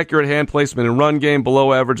 inaccurate hand placement and run game,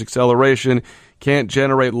 below average acceleration, can't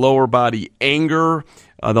generate lower body anger.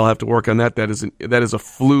 They'll have to work on that. That is a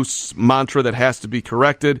Flus mantra that has to be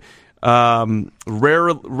corrected.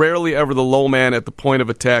 Rarely ever the low man at the point of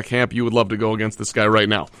attack. Hamp, you would love to go against this guy right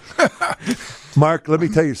now. Mark, let me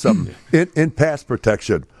tell you something. In pass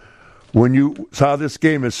protection, when you saw this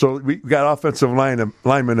game is so we got offensive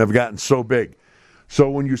linemen have gotten so big. So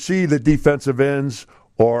when you see the defensive ends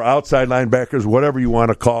or outside linebackers, whatever you want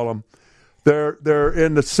to call them, they're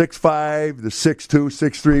in the 6'5", the 6'2",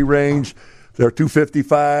 6'3" range. They're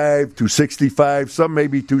 255, 265, some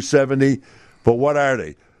maybe 270. But what are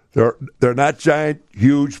they? They're not giant,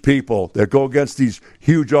 huge people that go against these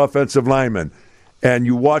huge offensive linemen. And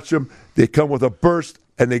you watch them, they come with a burst,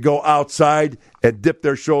 and they go outside and dip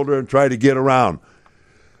their shoulder and try to get around.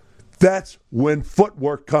 That's when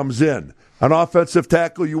footwork comes in. An offensive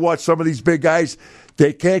tackle, you watch some of these big guys,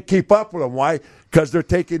 they can't keep up with them. Why? Because they're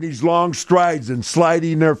taking these long strides and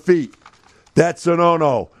sliding their feet. That's a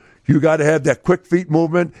no-no. You got to have that quick feet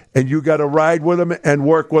movement, and you got to ride with them and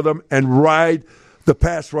work with them and ride the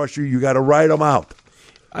pass rusher. You got to ride them out.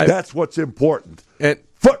 That's what's important. And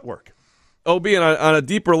footwork. OB, on a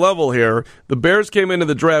deeper level here, the Bears came into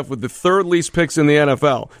the draft with the third least picks in the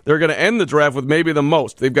NFL. They're going to end the draft with maybe the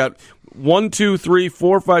most. They've got 1, 2, 3,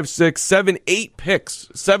 4, 5, 6, 7, 8 picks.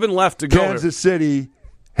 7 left to go. Kansas City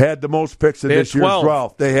had the most picks in this year's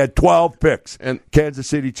draft. They had 12 picks. And Kansas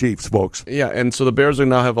City Chiefs, folks. Yeah, and so the Bears are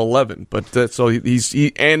now have 11. But so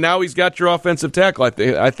and now he's got your offensive tackle.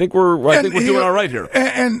 I think we're doing all right here.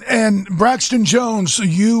 And Braxton Jones,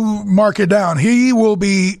 you mark it down. He will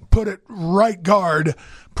be put at right guard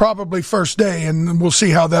probably first day, and we'll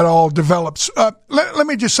see how that all develops. Let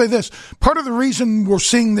me just say this. Part of the reason we're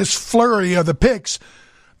seeing this flurry of the picks,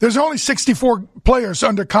 there's only 64 players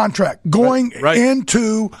under contract going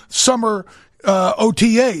into summer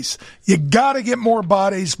OTAs. You got to get more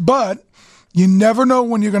bodies, but you never know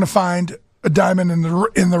when you're going to find a diamond in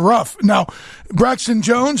the rough. Now, Braxton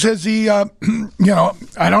Jones, has he, I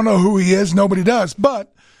don't know who he is. Nobody does.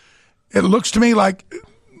 But it looks to me like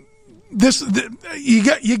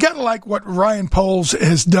you got to like what Ryan Poles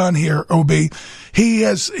has done here, OB.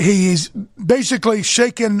 He's basically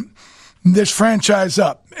shaken this franchise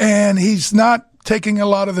up, and he's not taking a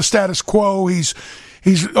lot of the status quo. He's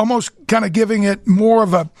almost kind of giving it more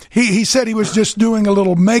of a. He said he was just doing a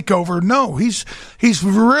little makeover. No, he's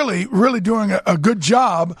really doing a good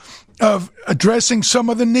job of addressing some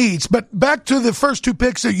of the needs. But back to the first two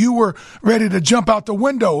picks that you were ready to jump out the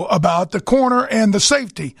window about, the corner and the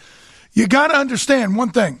safety. You got to understand one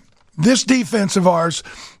thing. This defense of ours,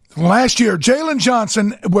 last year, Jalen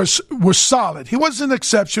Johnson was solid. He wasn't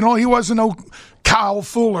exceptional. He wasn't no Kyle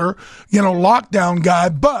Fuller, lockdown guy.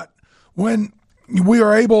 But when we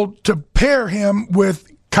are able to pair him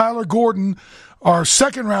with Kyler Gordon, our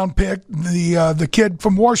second-round pick, the kid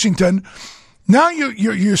from Washington, now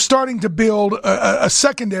you're starting to build a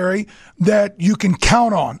secondary that you can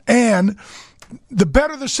count on. And the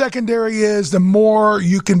better the secondary is, the more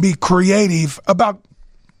you can be creative about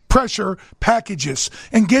pressure packages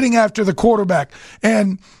and getting after the quarterback.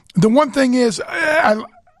 And the one thing is,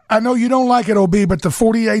 I know you don't like it, OB, but the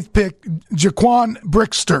 48th pick, Jaquan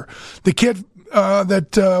Brisker, the kid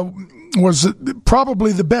that was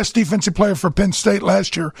probably the best defensive player for Penn State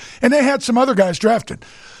last year. And they had some other guys drafted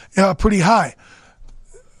pretty high.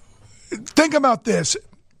 Think about this.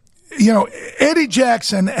 Eddie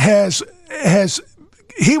Jackson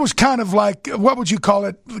he was kind of like, what would you call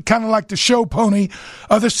it? Kind of like the show pony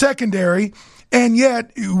of the secondary. And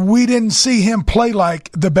yet we didn't see him play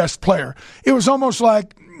like the best player. It was almost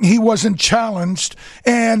like he wasn't challenged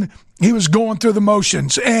and he was going through the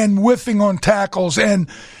motions and whiffing on tackles. And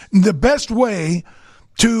the best way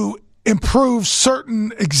to improve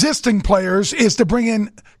certain existing players is to bring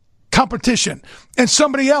in competition and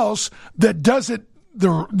somebody else that does it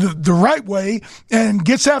the right way and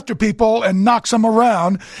gets after people and knocks them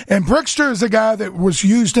around. And Brisker is a guy that was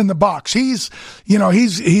used in the box. He's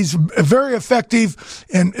very effective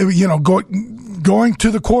and going to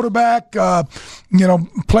the quarterback,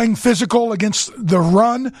 playing physical against the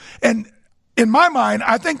run. And in my mind,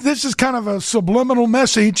 I think this is kind of a subliminal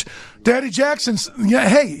message to Eddie Jackson's,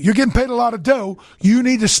 hey, you're getting paid a lot of dough. You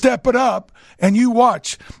need to step it up, and you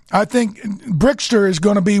watch. I think Brisker is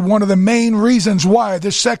going to be one of the main reasons why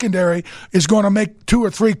this secondary is going to make 2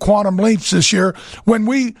 or 3 quantum leaps this year when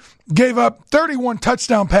we gave up 31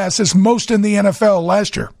 touchdown passes, most in the NFL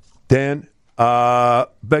last year. Dan,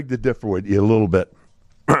 beg to differ with you a little bit.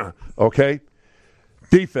 Okay?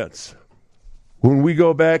 Defense. When we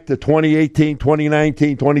go back to 2018,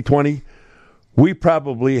 2019, 2020, we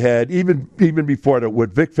probably had, even before that,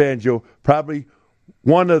 with Vic Fangio, probably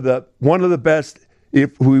one of the best.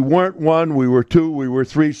 If we weren't 1, we were 2, we were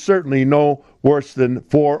 3, certainly no worse than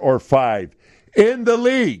 4 or 5 in the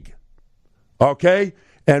league. Okay?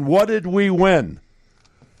 And what did we win?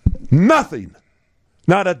 Nothing.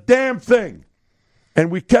 Not a damn thing. And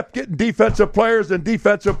we kept getting defensive players,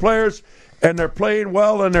 and they're playing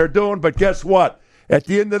well and they're doing, but guess what? At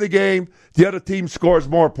the end of the game, the other team scores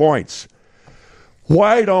more points.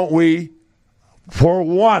 Why don't we, for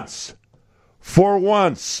once,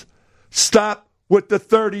 stop with the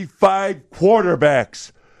 35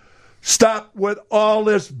 quarterbacks? Stop with all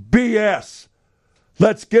this BS.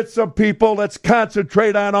 Let's get some people. Let's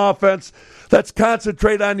concentrate on offense. Let's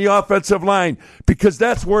concentrate on the offensive line because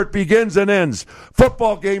that's where it begins and ends.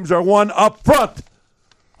 Football games are won up front,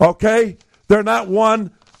 okay? They're not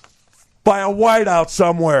won by a wideout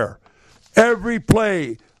somewhere. Every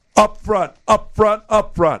play, up front.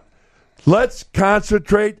 Let's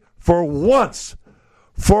concentrate for once.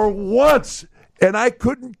 And I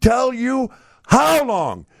couldn't tell you how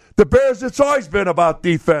long. The Bears, it's always been about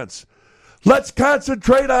defense. Let's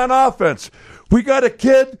concentrate on offense. We got a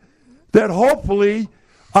kid that hopefully,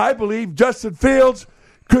 I believe, Justin Fields,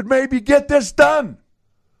 could maybe get this done.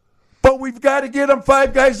 But we've got to get him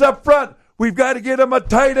 5 guys up front. We've got to get him a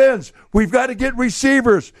tight ends. We've got to get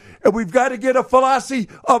receivers. And we've got to get a philosophy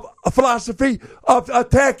of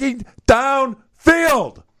attacking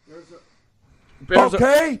downfield.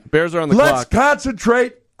 Bears are on the clock. Let's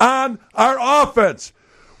concentrate on our offense.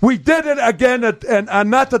 We did it again, and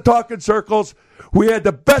not to talk in circles. We had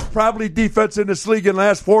the best probably defense in this league in the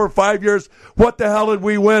last 4 or 5 years. What the hell did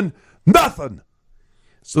we win? Nothing.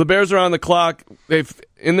 So the Bears are on the clock.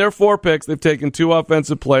 In their 4 picks, they've taken 2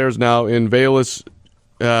 offensive players now in Velus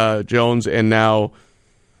Jones and now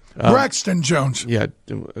Braxton Jones. Yeah,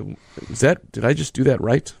 did I just do that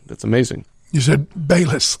right? That's amazing. You said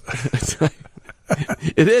Bayless.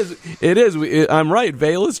 It is. I'm right.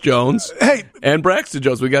 Velus Jones. Hey, and Braxton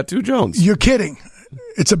Jones. We got 2 Jones. You're kidding.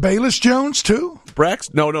 It's a Bayless Jones too?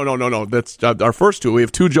 Brax? No. That's our first two. We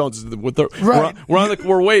have two Joneses. Right.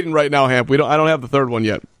 We're waiting right now, Hamp. I don't have the third one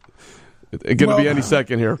yet. It's going to be any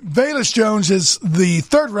second here. Velus Jones is the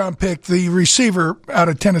third-round pick, the receiver out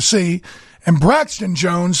of Tennessee, and Braxton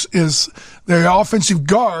Jones is the offensive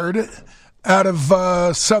guard out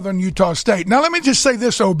of Southern Utah State. Now, let me just say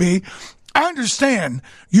this, OB. I understand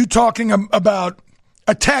you talking about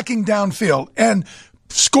attacking downfield and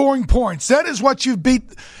scoring points. That is what you beat.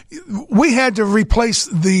 We had to replace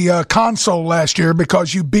the console last year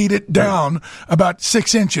because you beat it down about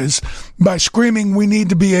 6 inches by screaming, we need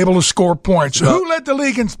to be able to score points. Who led the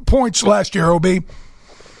league in points last year, OB?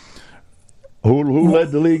 Who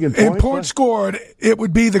led the league in points? In points scored, it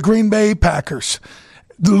would be the Green Bay Packers.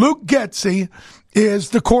 Luke Getsy is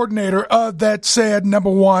the coordinator of that said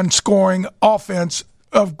number one scoring offense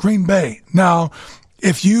of Green Bay. Now,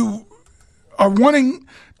 if you are wanting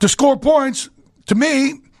to score points, to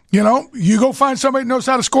me, you go find somebody who knows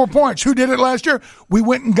how to score points. Who did it last year? We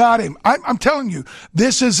went and got him. I'm telling you,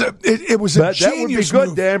 this is it was a genius that would be good,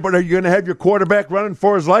 move. Dan, but are you going to have your quarterback running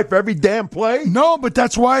for his life every damn play? No, but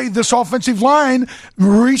that's why this offensive line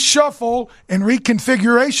reshuffle and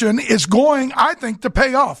reconfiguration is going, I think, to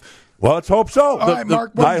pay off. Well, let's hope so. All right,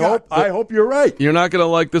 Mark, I hope you're right. You're not going to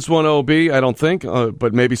like this one, OB, I don't think,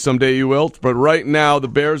 but maybe someday you will. But right now, the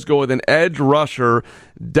Bears go with an edge rusher,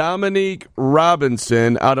 Dominique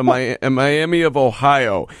Robinson, out of Miami of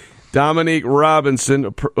Ohio. Dominique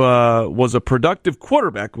Robinson was a productive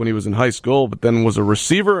quarterback when he was in high school, but then was a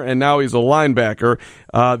receiver, and now he's a linebacker.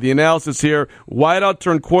 The analysis here, wideout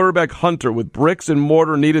turned quarterback hunter with bricks and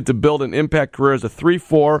mortar needed to build an impact career as a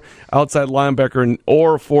 3-4 outside linebacker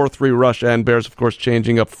or 4-3 rush end. Bears, of course,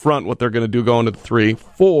 changing up front what they're going to do going to the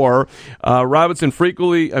 3-4. Robinson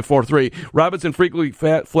frequently 4-3. Robinson frequently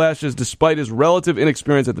flashes despite his relative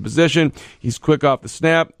inexperience at the position. He's quick off the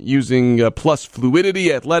snap, using plus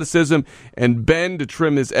fluidity, athleticism, and bend to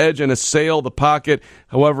trim his edge and assail the pocket.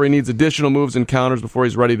 However, he needs additional moves and counters before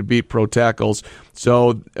he's ready to beat pro tackles.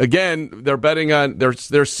 So again, they're betting on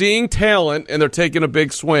they're seeing talent and they're taking a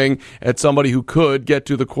big swing at somebody who could get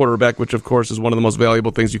to the quarterback, which of course is one of the most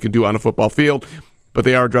valuable things you can do on a football field. But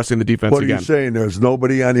they are addressing the defense again. What are you saying? There's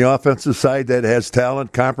nobody on the offensive side that has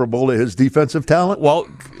talent comparable to his defensive talent? Well,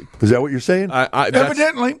 is that what you're saying?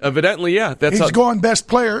 Evidently, yeah. He's going best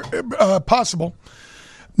player possible.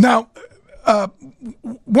 Now,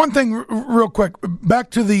 one thing real quick,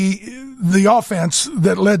 back to the offense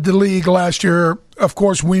that led the league last year. Of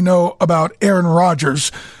course, we know about Aaron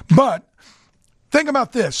Rodgers, but think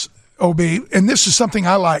about this, OB, and this is something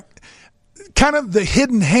I like. Kind of the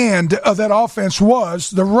hidden hand of that offense was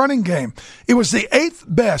the running game. It was the 8th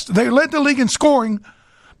best. They led the league in scoring,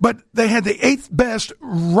 but they had the 8th best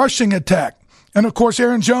rushing attack. And, of course,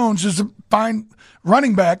 Aaron Jones is a fine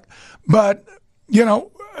running back, but, you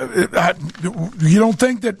don't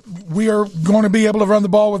think that we are going to be able to run the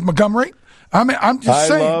ball with Montgomery? I mean, I'm just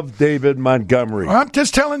saying. I love David Montgomery. I'm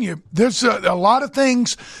just telling you, there's a lot of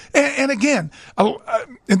things. And again,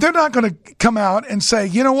 they're not going to come out and say,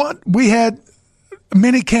 you know what, we had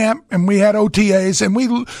mini camp and we had OTAs and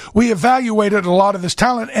we evaluated a lot of this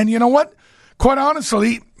talent. And you know what? Quite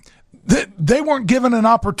honestly, they weren't given an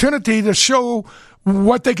opportunity to show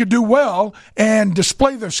what they could do well and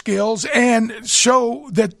display their skills and show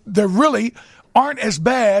that they really aren't as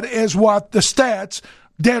bad as what the stats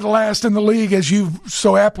dead last in the league, as you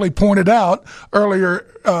so aptly pointed out earlier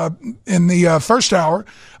in the first hour.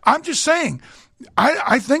 I'm just saying,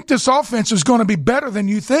 I think this offense is going to be better than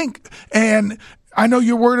you think. And I know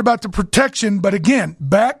you're worried about the protection, but again,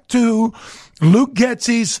 back to Luke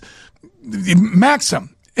Getsy's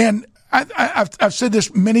maxim. And I've said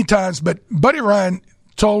this many times, but Buddy Ryan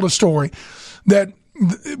told a story that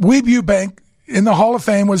Weeb Ewbank in the Hall of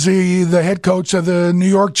Fame was the head coach of the New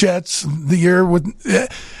York Jets the year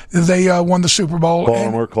they won the Super Bowl.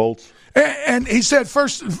 Baltimore Colts. And he said,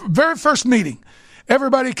 very first meeting,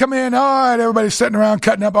 everybody come in. All right, everybody's sitting around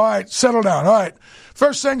cutting up. All right, settle down. All right,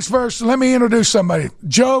 first things first, let me introduce somebody.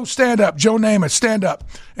 Joe, stand up. Joe Namath, stand up.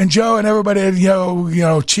 And Joe and everybody,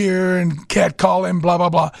 cheer and catcall him, blah, blah,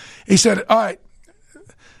 blah. He said, all right,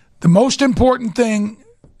 the most important thing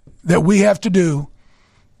that we have to do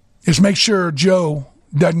is make sure Joe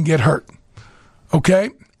doesn't get hurt,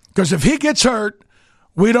 okay? Because if he gets hurt,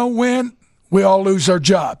 we don't win, we all lose our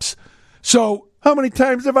jobs. So how many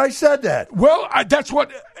times have I said that? Well, that's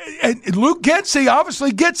what and Luke Getsy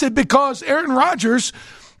obviously gets it because Aaron Rodgers,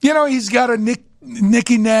 he's got a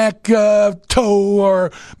nicky-knack toe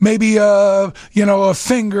or maybe a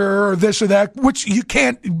finger or this or that, which you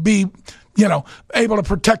can't be, able to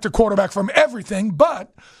protect a quarterback from everything,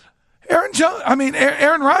 but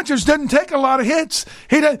Aaron Rodgers doesn't take a lot of hits.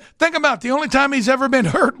 He doesn't. Think about the only time he's ever been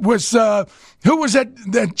hurt was who was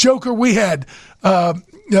that joker we had from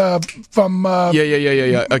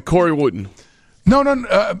Corey Wootton. No,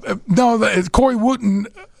 Corey Wootton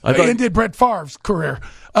ended Brett Favre's career.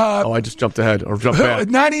 I just jumped ahead or jumped back.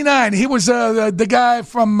 99. He was the guy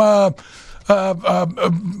from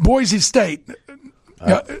Boise State.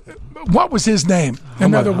 What was his name?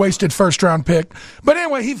 Another wasted first-round pick. But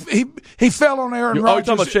anyway, he fell on Aaron Rodgers.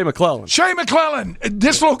 Oh, you're talking about Shea McClellin. Shea McClellin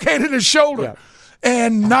dislocated his shoulder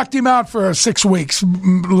and knocked him out for 6 weeks,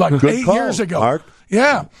 like Good 8 call, years ago. Mark.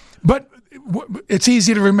 Yeah, but it's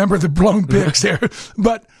easy to remember the blown picks there.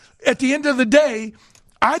 But at the end of the day,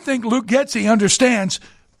 I think Luke Getsy understands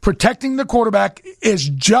protecting the quarterback is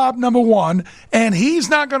job number one, and he's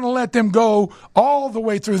not going to let them go all the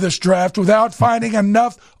way through this draft without finding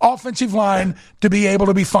enough offensive line to be able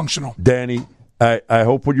to be functional. Danny, I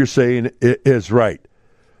hope what you're saying is right.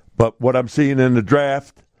 But what I'm seeing in the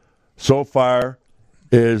draft so far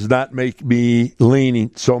is not make me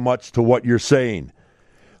leaning so much to what you're saying.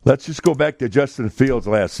 Let's just go back to Justin Fields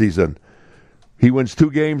last season. He wins 2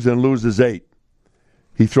 games and loses 8.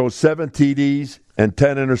 He throws 7 TDs and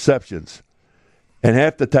 10 interceptions. And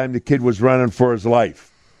half the time the kid was running for his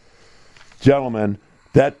life. Gentlemen,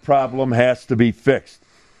 that problem has to be fixed.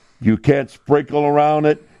 You can't sprinkle around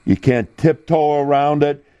it. You can't tiptoe around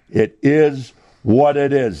it. It is what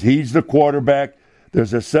it is. He's the quarterback.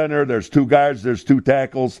 There's a center. There's 2 guards. There's 2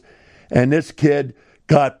 tackles. And this kid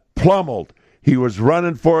got pummeled. He was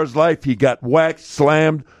running for his life. He got whacked,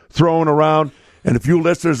 slammed, thrown around. And if you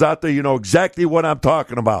listeners out there, you know exactly what I'm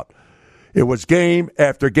talking about. It was game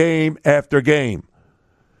after game after game.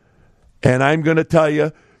 And I'm going to tell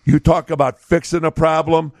you, you talk about fixing a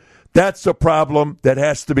problem, that's a problem that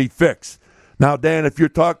has to be fixed. Now, Dan, if you're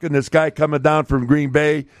talking this guy coming down from Green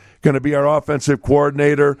Bay, going to be our offensive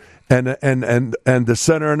coordinator and the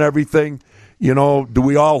center and everything, you know, do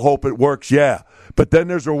we all hope it works? Yeah. But then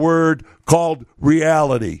there's a word called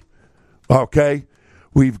reality, okay?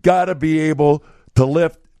 We've got to be able to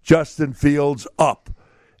lift Justin Fields up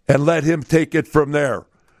and let him take it from there.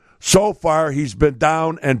 So far, he's been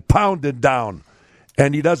down and pounded down,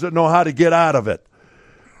 and he doesn't know how to get out of it.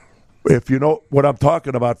 If you know what I'm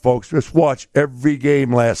talking about, folks, just watch every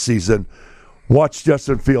game last season. Watch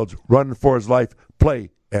Justin Fields running for his life, play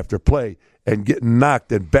after play, and getting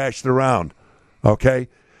knocked and bashed around, okay?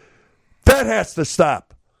 That has to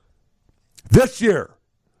stop. This year,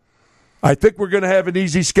 I think we're going to have an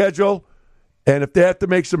easy schedule, and if they have to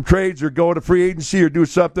make some trades or go to free agency or do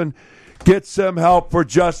something, get some help for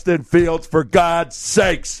Justin Fields, for God's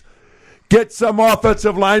sakes. Get some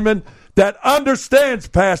offensive lineman that understands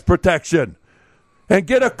pass protection, and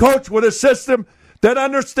get a coach with a system that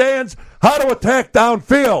understands how to attack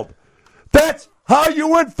downfield. That's how you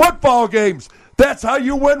win football games. That's how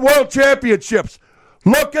you win world championships.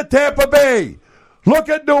 Look at Tampa Bay. Look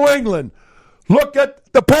at New England. Look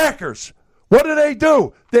at the Packers. What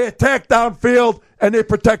do? They attack downfield and they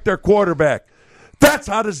protect their quarterback. That's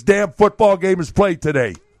how this damn football game is played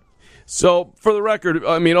today. So, for the record,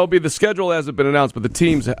 I mean, the schedule hasn't been announced, but the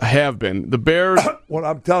teams have been. The Bears... What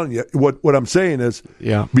I'm telling you, what I'm saying is,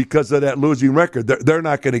 because of that losing record, they're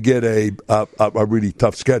not going to get a really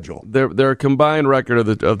tough schedule. Their combined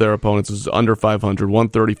record of their opponents is under 500,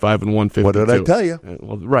 135 and 152. What did I tell you?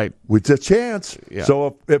 Well, right. With a chance. Yeah.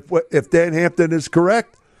 So if Dan Hampton is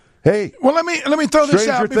correct, hey. Well, let me throw this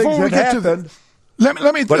out before we get to the...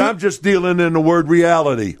 But I'm just dealing in the word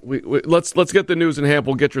reality. Let's get the news in hand.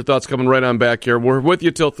 We'll get your thoughts coming right on back here. We're with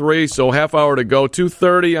you till 3, so half hour to go.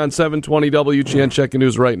 2:30 on 720 WGN. Checking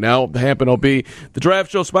news right now. The Hampton OB. The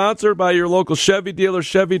draft show sponsored by your local Chevy dealer,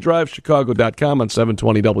 ChevyDriveChicago.com on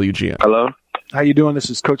 720 WGN. Hello. How you doing?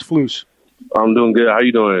 This is Coach Flus. I'm doing good. How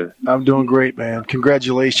you doing? I'm doing great, man.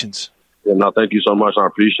 Congratulations. Yeah, no, thank you so much. I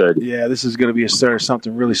appreciate it. Yeah, this is going to be a start of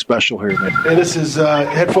something really special here, man. Hey, this is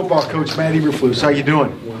head football coach Matt Eberflus. How you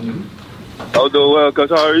doing? I'm doing well,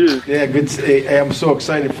 Coach. How are you? Yeah, good. Hey, I'm so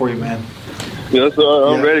excited for you, man. Yeah,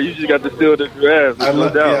 so I'm ready. You just got to steal the draft. I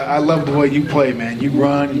love the way you play, man. You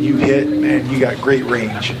run, you hit, man. You got great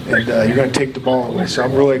range, and you're going to take the ball away. So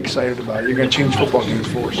I'm really excited about it. You're going to change football games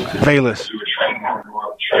for us. Bayless.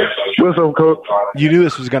 What's up, Coach? You knew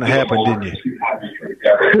this was going to happen, didn't you?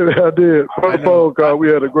 I did. On the phone call, we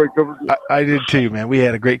had a great conversation. I did too, man. We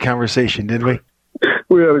had a great conversation, didn't we?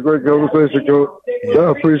 We had a great conversation, Coach. Yeah.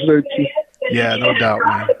 I appreciate you. Yeah, no doubt,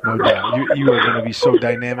 man. No doubt. You are going to be so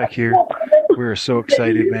dynamic here. We're so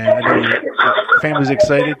excited, man. I know your family's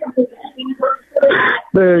excited.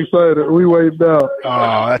 Man, excited. We waiting down.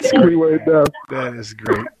 Oh, that's great. We waiting down. That is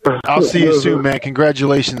great. I'll see you soon, man.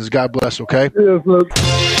 Congratulations. God bless, okay? Yes, sir.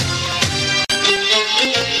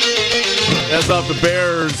 That's off the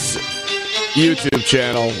Bears YouTube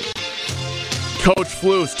channel. Coach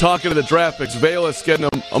Flus talking to the draft picks. Velus getting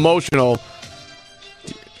emotional.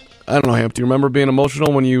 I don't know, Hamp. Do you remember being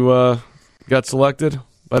emotional when you got selected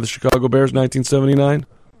by the Chicago Bears in 1979?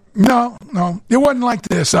 No. It wasn't like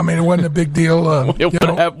this. I mean, it wasn't a big deal.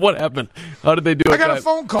 What happened? How did they do it? I got a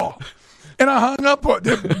phone call, and I hung up.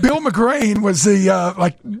 Bill McGrain was the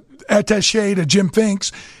attaché to Jim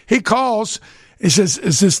Finks. He calls. He says,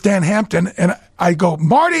 "Is this Dan Hampton?" And I go,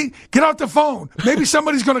 "Marty, get off the phone. Maybe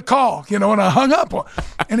somebody's going to call." And I hung up.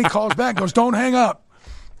 And he calls back, goes, "Don't hang up."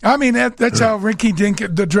 I mean, that's how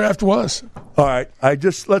rinky-dink the draft was. All right,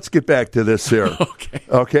 let's get back to this here.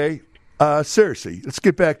 Okay. Seriously, let's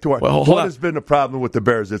get back to what has been the problem with the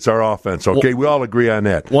Bears. It's our offense. Okay, we all agree on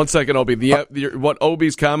that. 1 second, Obi. What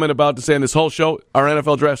Obi's comment about to say in this whole show, our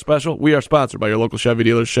NFL draft special, we are sponsored by your local Chevy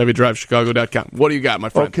dealers, ChevyDriveChicago.com. What do you got, my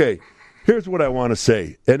friend? Okay. Here's what I want to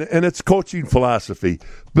say, and it's coaching philosophy.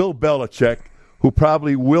 Bill Belichick, who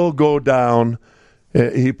probably will go down,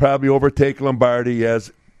 he probably overtake Lombardi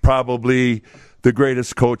as probably the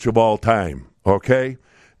greatest coach of all time, okay?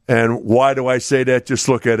 And why do I say that? Just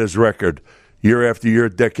look at his record, year after year,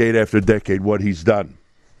 decade after decade, what he's done,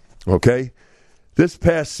 okay? This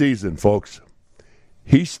past season, folks,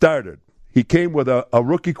 he came with a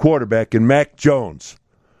rookie quarterback in Mac Jones.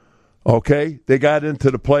 Okay, they got into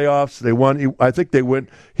the playoffs. They won. I think they went.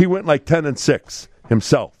 He went like 10-6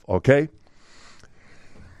 himself. Okay,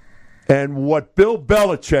 and what Bill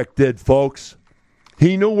Belichick did, folks,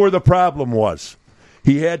 he knew where the problem was.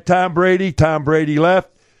 He had Tom Brady. Tom Brady left.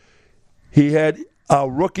 He had a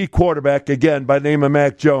rookie quarterback again by the name of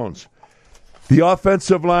Mac Jones. The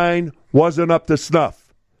offensive line wasn't up to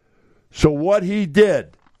snuff. So what he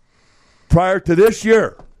did prior to this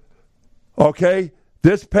year, okay.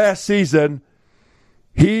 This past season,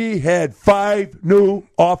 he had 5 new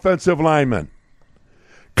offensive linemen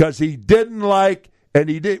because he didn't like, and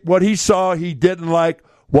he did what he saw. He didn't like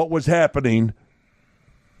what was happening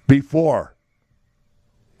before.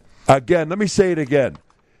 Again, let me say it again.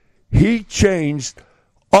 He changed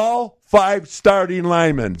all 5 starting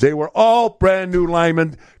linemen. They were all brand new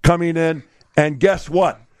linemen coming in, and guess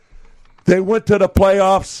what? They went to the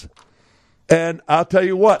playoffs, and I'll tell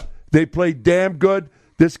you what. They played damn good.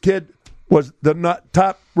 This kid was the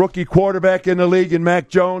top rookie quarterback in the league in Mac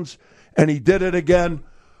Jones, and he did it again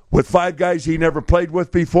with 5 guys he never played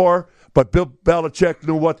with before. But Bill Belichick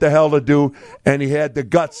knew what the hell to do, and he had the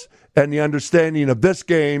guts and the understanding of this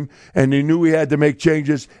game, and he knew he had to make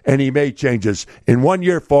changes, and he made changes. In 1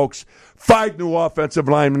 year, folks, 5 new offensive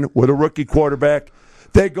linemen with a rookie quarterback.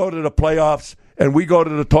 They go to the playoffs, and we go to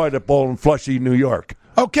the toilet bowl in Flushing, New York.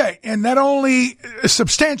 Okay, and that only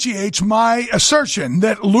substantiates my assertion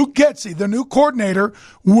that Luke Getsy, the new coordinator,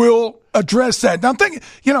 will address that. Now, I'm thinking,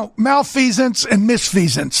 malfeasance and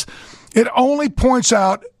misfeasance. It only points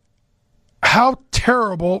out how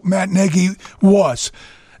terrible Matt Nagy was.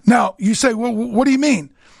 Now, you say, well, what do you mean?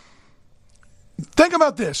 Think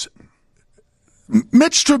about this.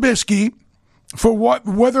 Mitch Trubisky, for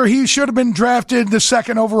whether he should have been drafted the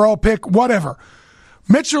 2nd overall pick, whatever.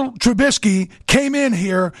 Mitchell Trubisky came in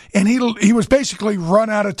here, and he was basically run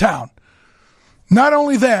out of town. Not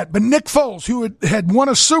only that, but Nick Foles, who had won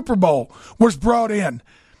a Super Bowl, was brought in.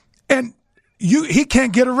 And he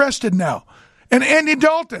can't get arrested now. And Andy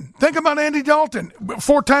Dalton, think about Andy Dalton,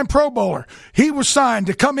 4-time Pro Bowler. He was signed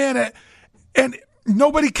to come in, and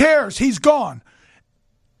nobody cares. He's gone.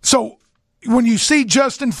 So when you see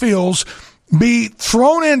Justin Fields be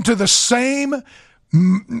thrown into the same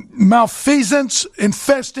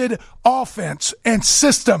malfeasance-infested offense and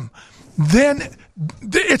system, then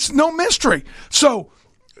it's no mystery. So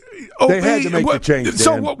they had to make the change.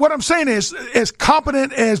 So what I'm saying is, as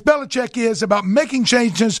competent as Belichick is about making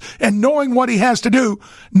changes and knowing what he has to do,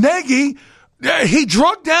 Nagy, he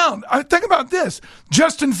drugged down. Think about this.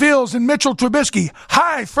 Justin Fields and Mitchell Trubisky,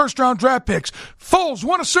 high first-round draft picks. Foles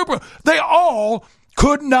won a Super Bowl. They all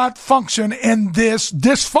could not function in this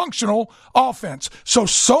dysfunctional offense.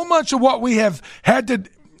 So much of what we have had to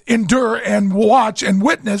endure and watch and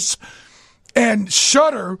witness and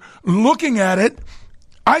shudder looking at it,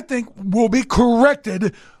 I think will be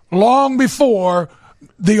corrected long before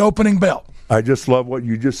the opening bell. I just love what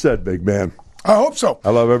you just said, big man. I hope so.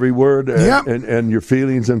 I love every word and your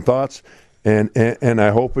feelings and thoughts, and I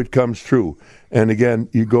hope it comes true. And again,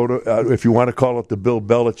 you go to if you want to call it the Bill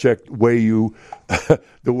Belichick way,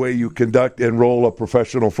 the way you conduct and roll a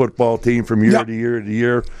professional football team from year to year to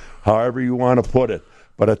year, however you want to put it.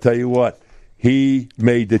 But I tell you what, he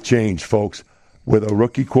made the change, folks. With a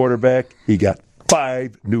rookie quarterback, he got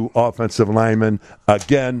 5 new offensive linemen.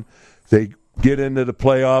 Again, they get into the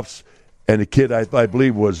playoffs, and the kid, I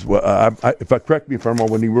believe, was, if I correct me if I'm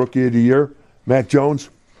wrong, when he Rookie of the Year, Mac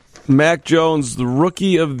Jones? Mac Jones, the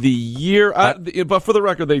Rookie of the Year. But for the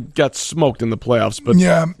record, they got smoked in the playoffs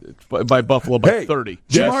by Buffalo by 30.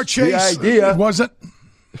 Jamar Chase wasn't.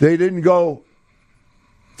 They didn't go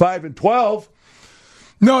 5-12.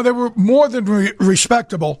 No, they were more than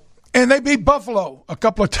respectable. And they beat Buffalo a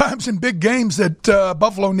couple of times in big games that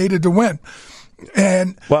Buffalo needed to win.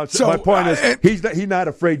 And so my point is, he's not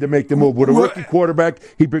afraid to make the move. With a rookie quarterback,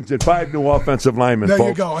 he brings in 5 new offensive linemen, there folks.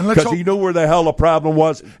 You go. Because he knew where the hell the problem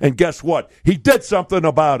was, and guess what? He did something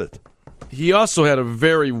about it. He also had a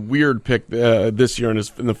very weird pick this year in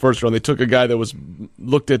the first round. They took a guy that was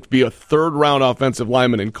looked at to be a third-round offensive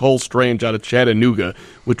lineman in Cole Strange out of Chattanooga,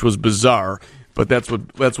 which was bizarre. But that's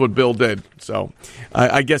what Bill did. So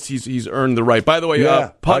I guess he's earned the right. By the way,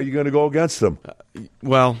 how are you going to go against him?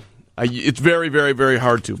 It's very, very, very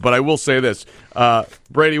hard to. But I will say this: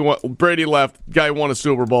 Brady left. Guy won a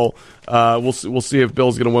Super Bowl. We'll see if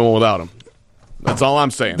Bill's going to win one without him. That's all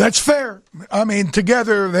I'm saying. That's fair. I mean,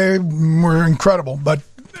 together they were incredible. But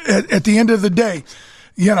at the end of the day,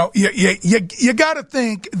 you got to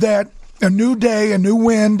think that a new day, a new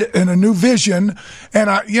wind, and a new vision, and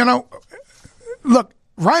look,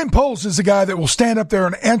 Ryan Poles is the guy that will stand up there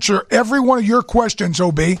and answer every one of your questions,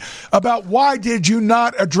 OB, about why did you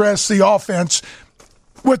not address the offense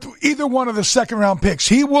with either one of the second-round picks.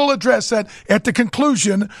 He will address that at the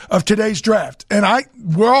conclusion of today's draft. And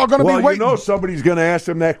we're all going to be waiting. Somebody's going to ask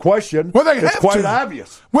him that question. Well, they it's have quite to.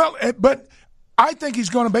 obvious. Well, but I think he's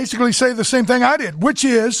going to basically say the same thing I did, which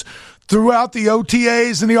is throughout the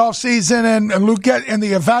OTAs and the offseason and Luke and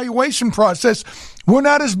the evaluation process, we're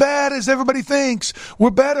not as bad as everybody thinks.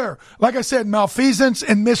 We're better. Like I said, malfeasance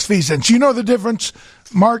and misfeasance. You know the difference,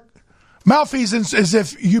 Mark? Malfeasance is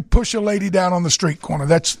if you push a lady down on the street corner.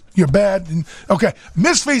 You're bad. Okay.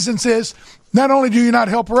 Misfeasance is not only do you not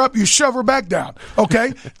help her up, you shove her back down.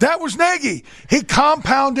 Okay? That was Nagy. He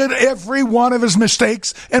compounded every one of his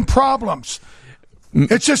mistakes and problems.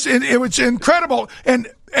 It's just, it was incredible. And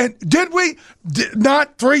did we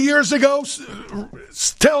not 3 years ago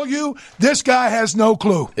tell you this guy has no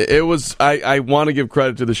clue? It was. I want to give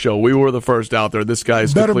credit to the show. We were the first out there. This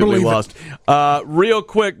guy's completely lost. Real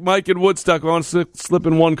quick, Mike in Woodstock. I want to slip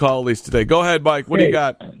in one call at least today. Go ahead, Mike. What do you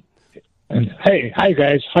got? Hey, hi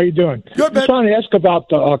guys. How you doing? Good. I just want to ask about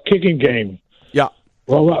the kicking game. Yeah.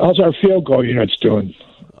 Well, how's our field goal units doing?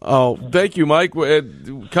 Oh, thank you, Mike.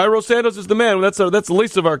 Cairo Santos is the man. That's the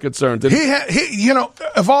least of our concerns. Of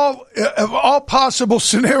all possible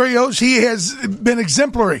scenarios, he has been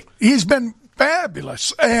exemplary. He's been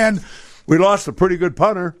fabulous, and we lost a pretty good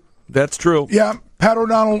punter. That's true. Yeah, Pat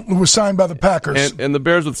O'Donnell was signed by the Packers, and the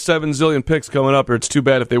Bears with 7 zillion picks coming up. It's too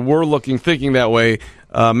bad if they were thinking that way.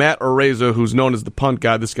 Matt Araiza, who's known as the punt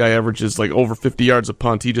guy, this guy averages like over 50 yards a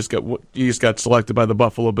punt. He just got selected by the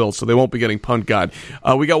Buffalo Bills, so they won't be getting punt god.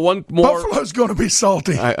 We got one more. Buffalo's going to be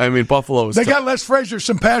salty. I mean, Buffalo is. They got Les Frazier,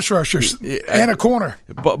 some pass rushers, and a corner.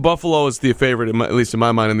 Buffalo is the favorite, at least in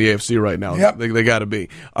my mind, in the AFC right now. Yep. They got to be.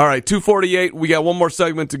 All right, 2:48. We got one more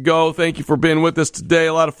segment to go. Thank you for being with us today.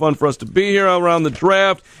 A lot of fun for us to be here around the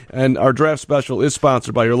draft, and our draft special is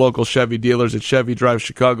sponsored by your local Chevy dealers at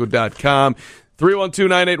ChevyDriveChicago.com.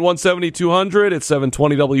 312-981-7200. It's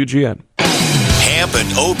 720 WGN. Hamp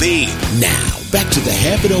and OB. Now, back to the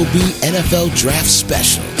Hamp and OB NFL Draft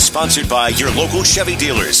Special. Sponsored by your local Chevy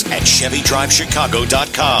dealers at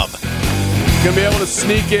ChevyDriveChicago.com. Going to be able to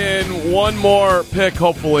sneak in one more pick,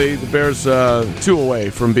 hopefully. The Bears 2 away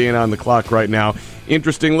from being on the clock right now.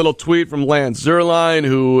 Interesting little tweet from Lance Zierlein,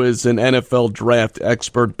 who is an NFL draft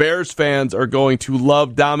expert. Bears fans are going to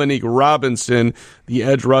love Dominique Robinson, the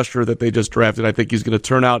edge rusher that they just drafted. I think he's going to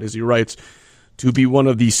turn out, as he writes, to be one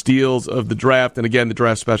of the steals of the draft. And again, the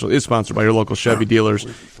draft special is sponsored by your local Chevy dealers,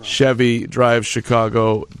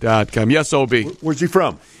 ChevyDriveChicago.com. Yes, OB. Where's he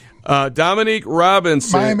from? Dominique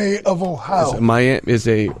Robinson. Miami of Ohio.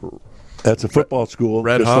 That's a football school.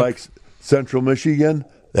 Red just Hawk. Like Central Michigan,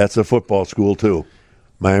 that's a football school too.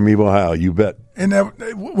 Miami of Ohio, you bet. And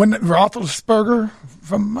when Roethlisberger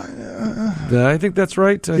from I think that's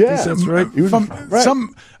right. I think that's right.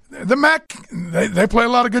 The MAC, they play a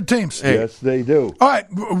lot of good teams. Hey. Yes, they do. All right,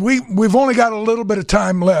 we've only got a little bit of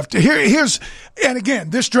time left. Here's and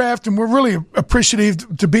again, this draft, and we're really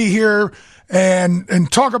appreciative to be here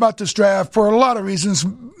and talk about this draft for a lot of reasons.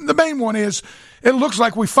 The main one is it looks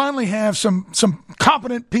like we finally have some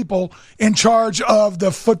competent people in charge of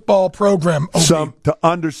the football program. Some to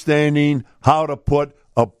understanding how to put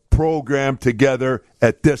program together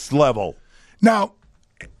at this level. Now,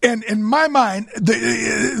 in my mind,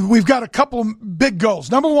 we've got a couple big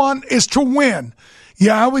goals. Number one is to win.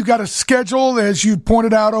 Yeah, we've got a schedule, as you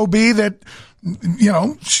pointed out, OB, that,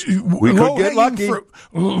 we could get lucky.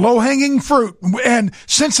 Low-hanging fruit. And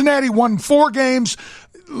Cincinnati won 4 games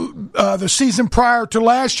the season prior to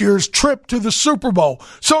last year's trip to the Super Bowl.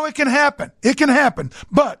 So it can happen. It can happen.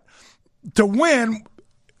 But to win,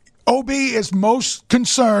 OB is most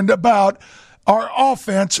concerned about our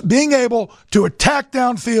offense being able to attack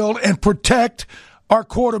downfield and protect our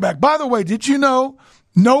quarterback. By the way, did you know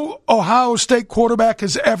no Ohio State quarterback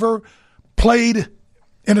has ever played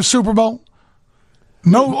in a Super Bowl?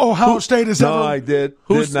 No Ohio State has ever. No, I did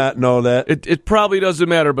not know that. It probably doesn't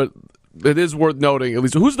matter, but it is worth noting, at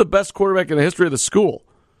least. Who's the best quarterback in the history of the school?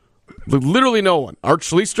 Literally no one. Art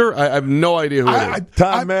Schlichter? I have no idea who it is.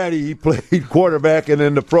 Tom Maddie, he played quarterback, and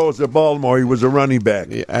in the pros at Baltimore, he was a running back.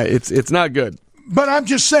 Yeah, it's not good. But I'm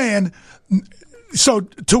just saying, so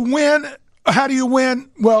to win, how do you win?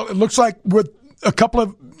 Well, it looks like with a couple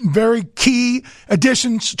of very key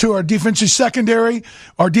additions to our defensive secondary,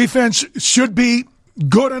 our defense should be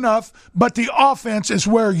good enough, but the offense is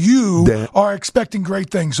where you are expecting great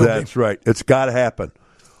things. That's right. It's got to happen.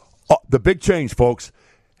 The big change, folks,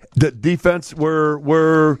 the defense,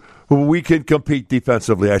 we can compete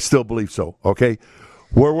defensively. I still believe so, okay?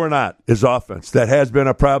 Where we're not is offense. That has been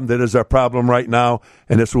a problem. That is our problem right now,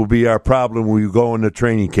 and this will be our problem when we go into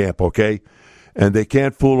training camp, okay? And they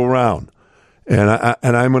can't fool around. And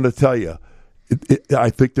I'm going to tell you, I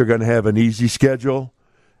think they're going to have an easy schedule,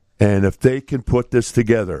 and if they can put this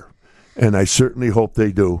together, and I certainly hope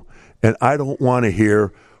they do, and I don't want to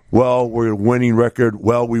hear, well, we're a winning record,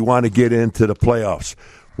 well, we want to get into the playoffs.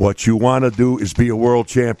 What you want to do is be a world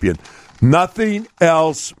champion. Nothing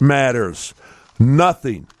else matters.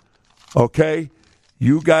 Nothing. Okay?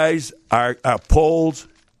 You guys are Poles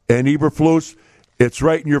and Eberflus. It's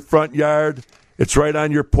right in your front yard. It's right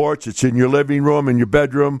on your porch. It's in your living room, in your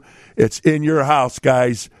bedroom. It's in your house,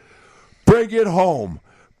 guys. Bring it home.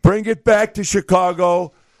 Bring it back to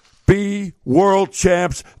Chicago. Be world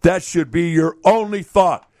champs. That should be your only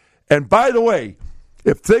thought. And by the way,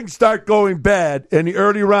 if things start going bad in the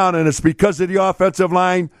early round and it's because of the offensive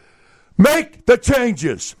line, make the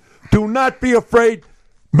changes. Do not be afraid.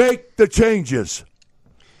 Make the changes.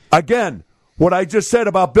 Again, what I just said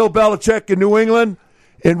about Bill Belichick in New England,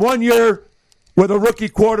 in 1 year with a rookie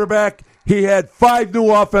quarterback, he had 5 new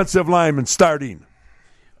offensive linemen starting.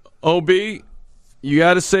 OB, you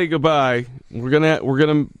got to say goodbye.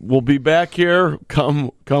 We'll be back here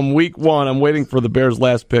come week 1. I'm waiting for the Bears'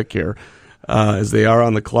 last pick here, as they are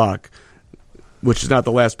on the clock, which is not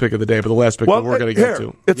the last pick of the day, but the last pick that we're going to get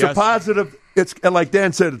to. It's a positive. It's like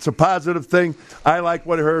Dan said, it's a positive thing. I like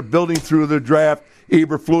what I heard. Building through the draft,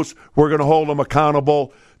 Eberflus, we're going to hold them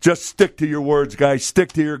accountable. Just stick to your words, guys.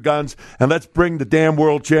 Stick to your guns, and let's bring the damn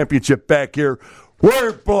world championship back here where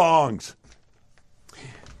it belongs.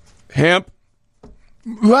 Hamp.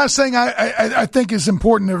 Last thing I think is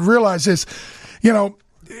important to realize is,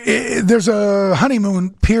 there's a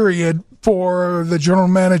honeymoon period for the general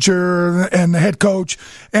manager and the head coach,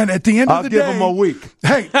 and at the end of the day, I'll give them a week.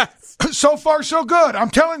 Hey, so far so good. I'm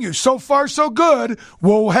telling you, so far so good.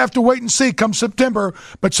 We'll have to wait and see come September,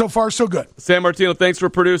 but so far so good. Sam Martino, thanks for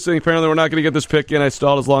producing. Apparently, we're not going to get this pick in. I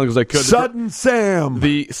stalled as long as I could. Sudden Sam,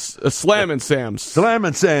 the Slammin' Sam's,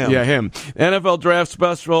 Slammin' Sam, yeah, him. NFL Draft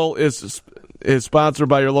Special is sponsored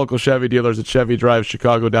by your local Chevy dealers at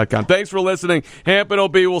ChevyDriveChicago.com. Thanks for listening. Hamp and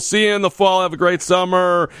OB, we'll see you in the fall. Have a great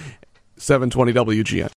summer. 720 WGN.